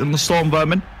you guys in the storm,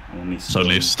 vermin? It's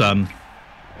only a stun.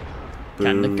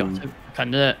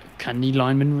 Can the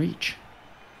lineman reach?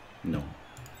 No.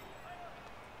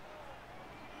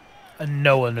 And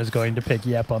no one is going to pick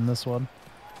Yep on this one.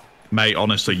 Mate,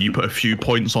 honestly, you put a few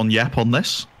points on Yep on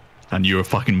this, and you're a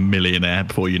fucking millionaire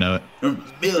before you know it. A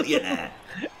millionaire.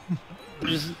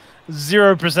 There's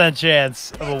 0%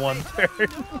 chance of a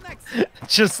 1/3.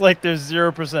 Just like there's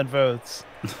 0% votes.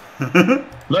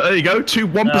 Look, there you go. 1%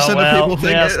 of people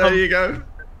think it. There you go.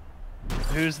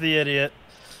 Who's the idiot?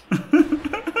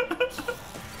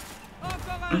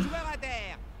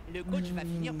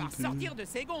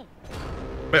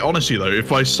 Wait, honestly though, if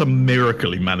by some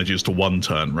miracle he manages to 1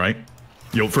 turn, right?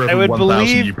 For every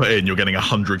 1,000 you put in, you're getting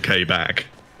 100k back.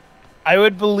 I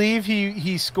would believe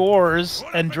he scores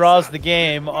and draws the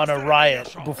game on a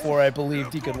riot before I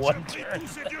believed he could 1 turn.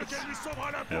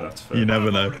 Yeah, that's fair. You never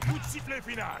know.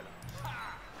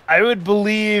 I would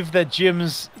believe that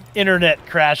Jim's internet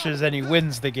crashes and he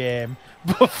wins the game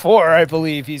before I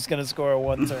believe he's going to score a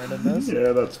 1 turn in this.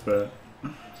 Yeah, that's fair.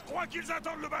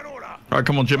 Alright,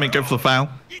 come on, Jimmy, go for the foul.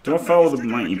 Do I foul the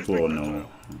mighty blow? No.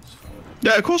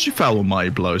 Yeah, of course you foul with mighty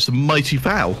blow. It's the mighty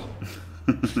foul.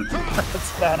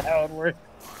 That's not how it works.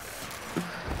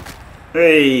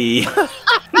 Hey!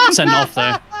 Send off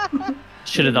though.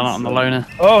 Should have done it on the loner.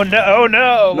 Oh no! Oh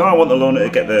no! No, I want the loner to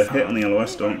get the hit on the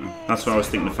LOS, don't I? That's why I was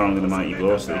thinking of fouling with the mighty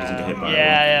blow so that he doesn't get hit by it.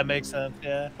 Yeah, makes sense.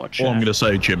 Yeah. All I'm going to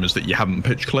say, Jim, is that you haven't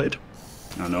pitch cleared.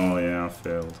 I know, yeah, I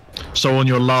failed. So on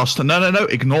your last... No,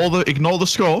 ignore the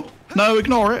score. No,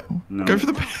 ignore it. No. Go for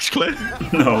the pitch clear.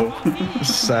 No.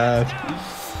 Sad.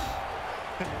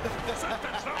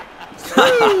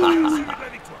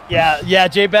 Yeah,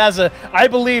 Jay Bazza. I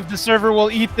believe the server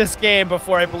will eat this game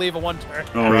before I believe a 1 turn.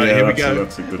 Oh, right, yeah, here we go.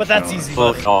 That's a good but that's shout. easy.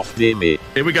 Fuck off, Dimmy.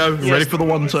 Here we go. Ready for the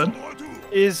 1 turn?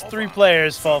 Is 3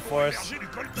 players fall for us?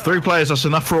 3 players, that's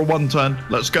enough for a 1 turn.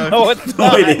 Let's go. No, it's No,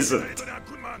 not. it isn't.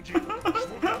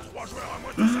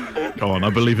 Come on, I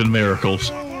believe in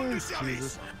miracles.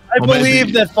 I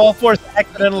believe that Fall Force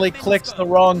accidentally clicks the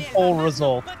wrong poll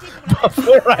result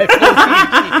before I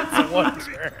believe it's a 1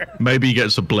 turn. Maybe he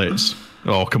gets a blitz.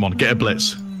 Oh, come on, get a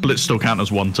blitz. Blitz still count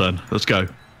as 1 turn. Let's go.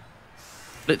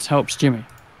 Blitz helps Jimmy.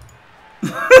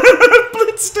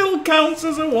 Blitz still counts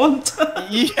as a 1 turn.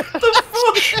 Yeah. The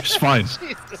fuck? It's fine.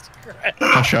 Jesus Christ.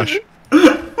 Hush, hush.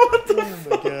 What the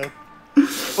fuck?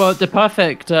 Well, the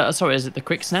perfect. Sorry, is it the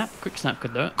quick snap? Quick snap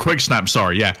could do it. Quick snap,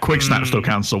 sorry, yeah. Quick snap still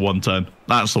counts as 1 turn.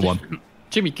 That's the one.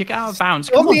 Jimmy, kick it out of bounds.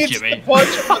 Come on, Jimmy.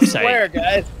 Square,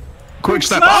 guys. Quick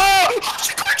snap. Oh!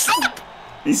 Quick snap!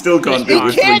 He still can't do it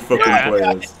with 3 fucking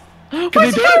players. Can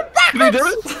he do it? Can he do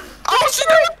it?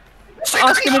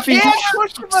 Ask him if he.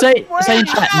 Say in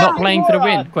chat, not playing for the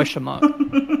win? Question mark.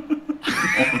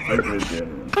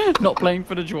 Not playing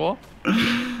for the draw.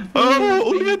 Oh,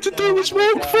 all he had to do was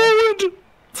walk forward.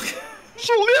 That's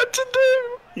all he had to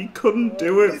do. He couldn't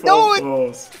do it, Fall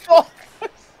Force.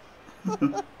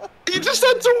 He just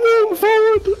had to walk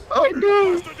forward. Oh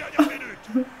no.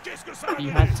 He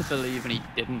had to believe and he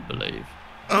didn't believe.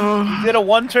 He did a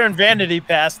 1-turn vanity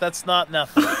pass. That's not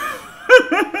nothing.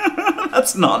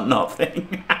 That's not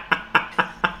nothing.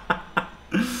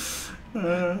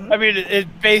 I mean,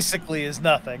 it basically is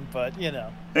nothing, but you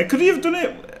know. Could he have done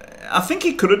it? I think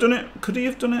he could have done it. Could he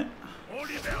have done it?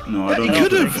 No, I don't He know.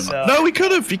 could have. so. No, he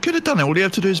could have. He could have done it. All he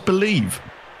had to do is believe.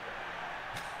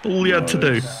 All he had to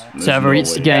do. Server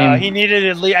eats the He game. needed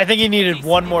at least. I think he needed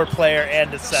 1 more player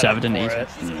and a 7 7 for easy. it.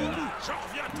 Yeah,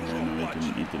 no,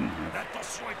 he didn't have.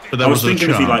 But there I was was a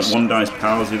thinking if he like chance. 1 dice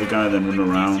powers the other guy, then run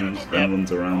around, then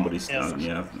runs around, but he's Yep.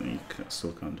 yeah, he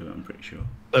still can't do it. I'm pretty sure.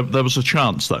 There was a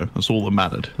chance, though. That's all that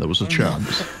mattered. There was a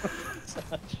chance.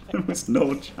 There was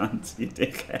no chance, you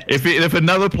dickhead. If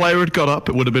another player had got up,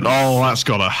 it would have been, oh, that's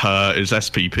gotta hurt. His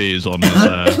SPP is on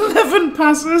his. 11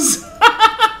 passes.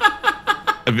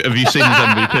 Have you seen his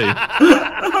MVP?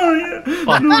 Oh yeah.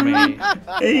 Fuck me.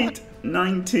 8,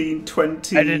 19,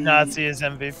 20. I did not see his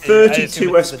MVP.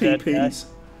 32 SPPs.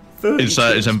 32. His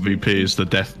MVP is the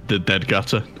dead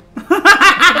gutter.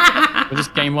 Was this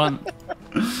game 1?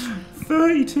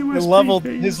 32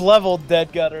 SPPs. His leveled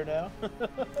dead gutter now.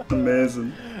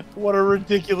 Amazing. What a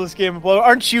ridiculous game of blow.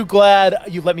 Aren't you glad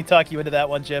you let me talk you into that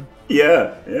one, Jim?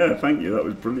 Yeah, thank you. That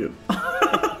was brilliant.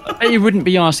 I bet you wouldn't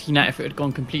be asking that if it had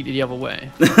gone completely the other way.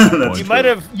 You might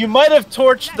have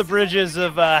torched the bridges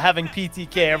of having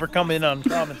PTK ever come in on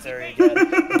commentary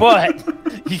again. But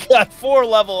you got 4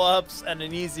 level ups and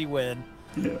an easy win.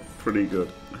 Yeah, pretty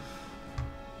good.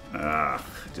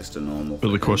 Just a normal.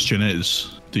 But the question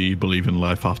is, do you believe in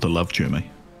life after love, Jimmy?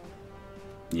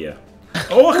 Yeah.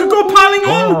 Oh, I could go piling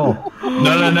on!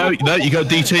 No, you go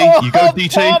DT. You go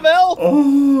DT. Pavel!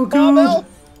 Oh, God.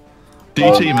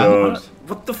 DT, man. God.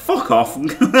 What the fuck off?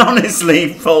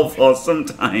 Honestly, Fall Force,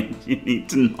 sometimes you need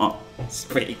to not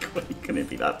speak when you're going to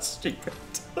be that stupid.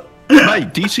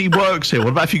 Mate, DT works here. What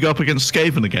about if you go up against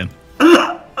Skaven again?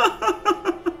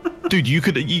 Dude, you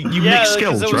mix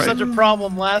skills, it was right? such a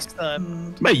problem last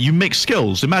time. Mate, you mix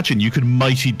skills. Imagine you could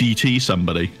mighty DT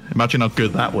somebody. Imagine how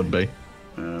good that would be.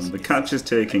 The catch is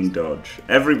taking dodge.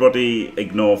 Everybody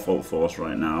ignore Full Force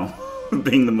right now.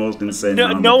 Being the most insane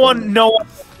man. No one will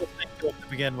think to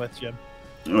begin with, Jim.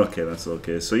 Okay, that's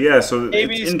okay. So yeah,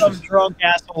 maybe some drunk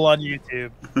asshole on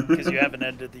YouTube because you haven't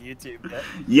ended the YouTube yet.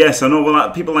 Yes, I know. Well,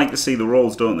 people like to see the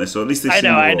rolls, don't they? So at least they see the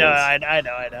rolls. I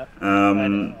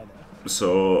know.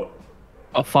 So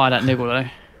I'll fire that niggle though.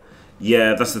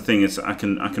 Yeah, that's the thing. Is I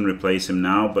can replace him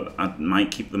now, but I might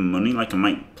keep the money. Like I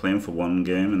might play him for 1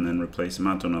 game and then replace him.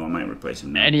 I don't know. I might replace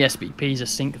him now. Any SBP's a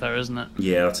sink though, isn't it?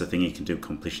 Yeah, that's the thing. He can do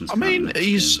completion. I mean,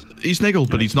 he's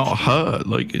niggled, but he's not hurt.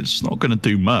 Like it's not going to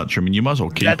do much. I mean, you might as well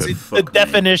keep him. That's the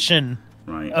definition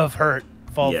of hurt.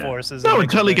 Fall Force is no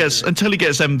until he gets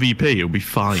MVP, he'll be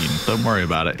fine. Don't worry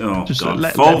about it. Oh just God!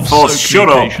 let Fall Force, shut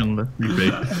up.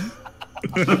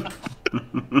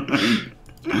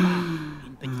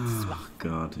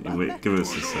 God, wait, give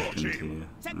us a second here.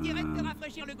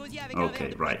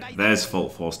 Okay, right. There's Full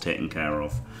Force taken care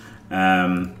of.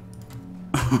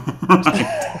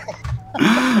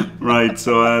 Right,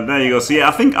 so there you go. So yeah,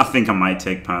 I think I might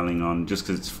take piling on just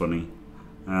because it's funny.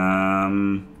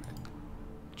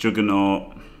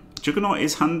 Juggernaut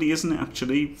is handy, isn't it?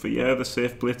 Actually, for the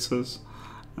safe blitzers,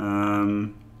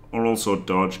 or also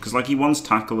dodge because like he wants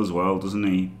tackle as well, doesn't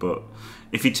he? But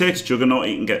if he takes Juggernaut,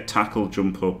 he can get tackle,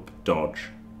 jump up, dodge.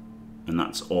 And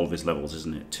that's all of his levels,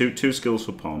 isn't it? Two skills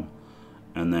for Pom.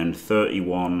 And then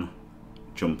 31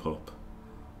 jump up.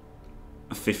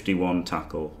 A 51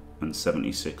 tackle and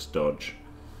 76 dodge.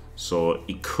 So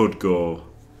he could go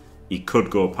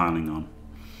piling on.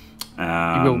 He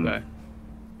will go.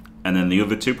 And then the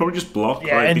other two probably just block.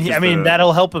 Yeah, right? and Because I mean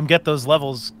that'll help him get those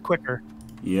levels quicker.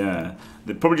 Yeah,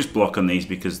 they probably just block on these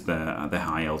because they're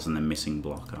high elves and they're missing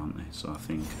block, aren't they? So I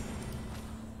think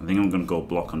I'm going to go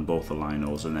block on both the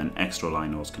Linos, and then extra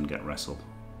Linos can get wrestle.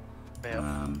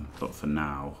 Yeah. But for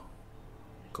now,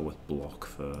 go with block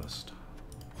first.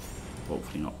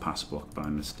 Hopefully not pass block by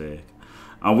mistake.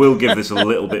 I will give this a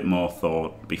little bit more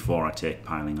thought before I take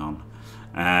piling on.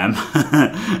 And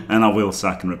I will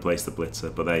sack and replace the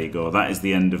Blitzer. But there you go. That is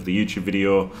the end of the YouTube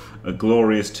video. A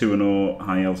glorious 2-0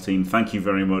 High Elf team. Thank you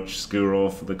very much,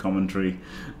 Skuro, for the commentary,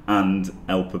 and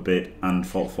Elp a bit, and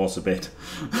Fault Force a bit.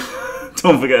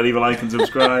 Don't forget to leave a like and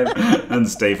subscribe, and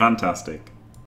stay fantastic.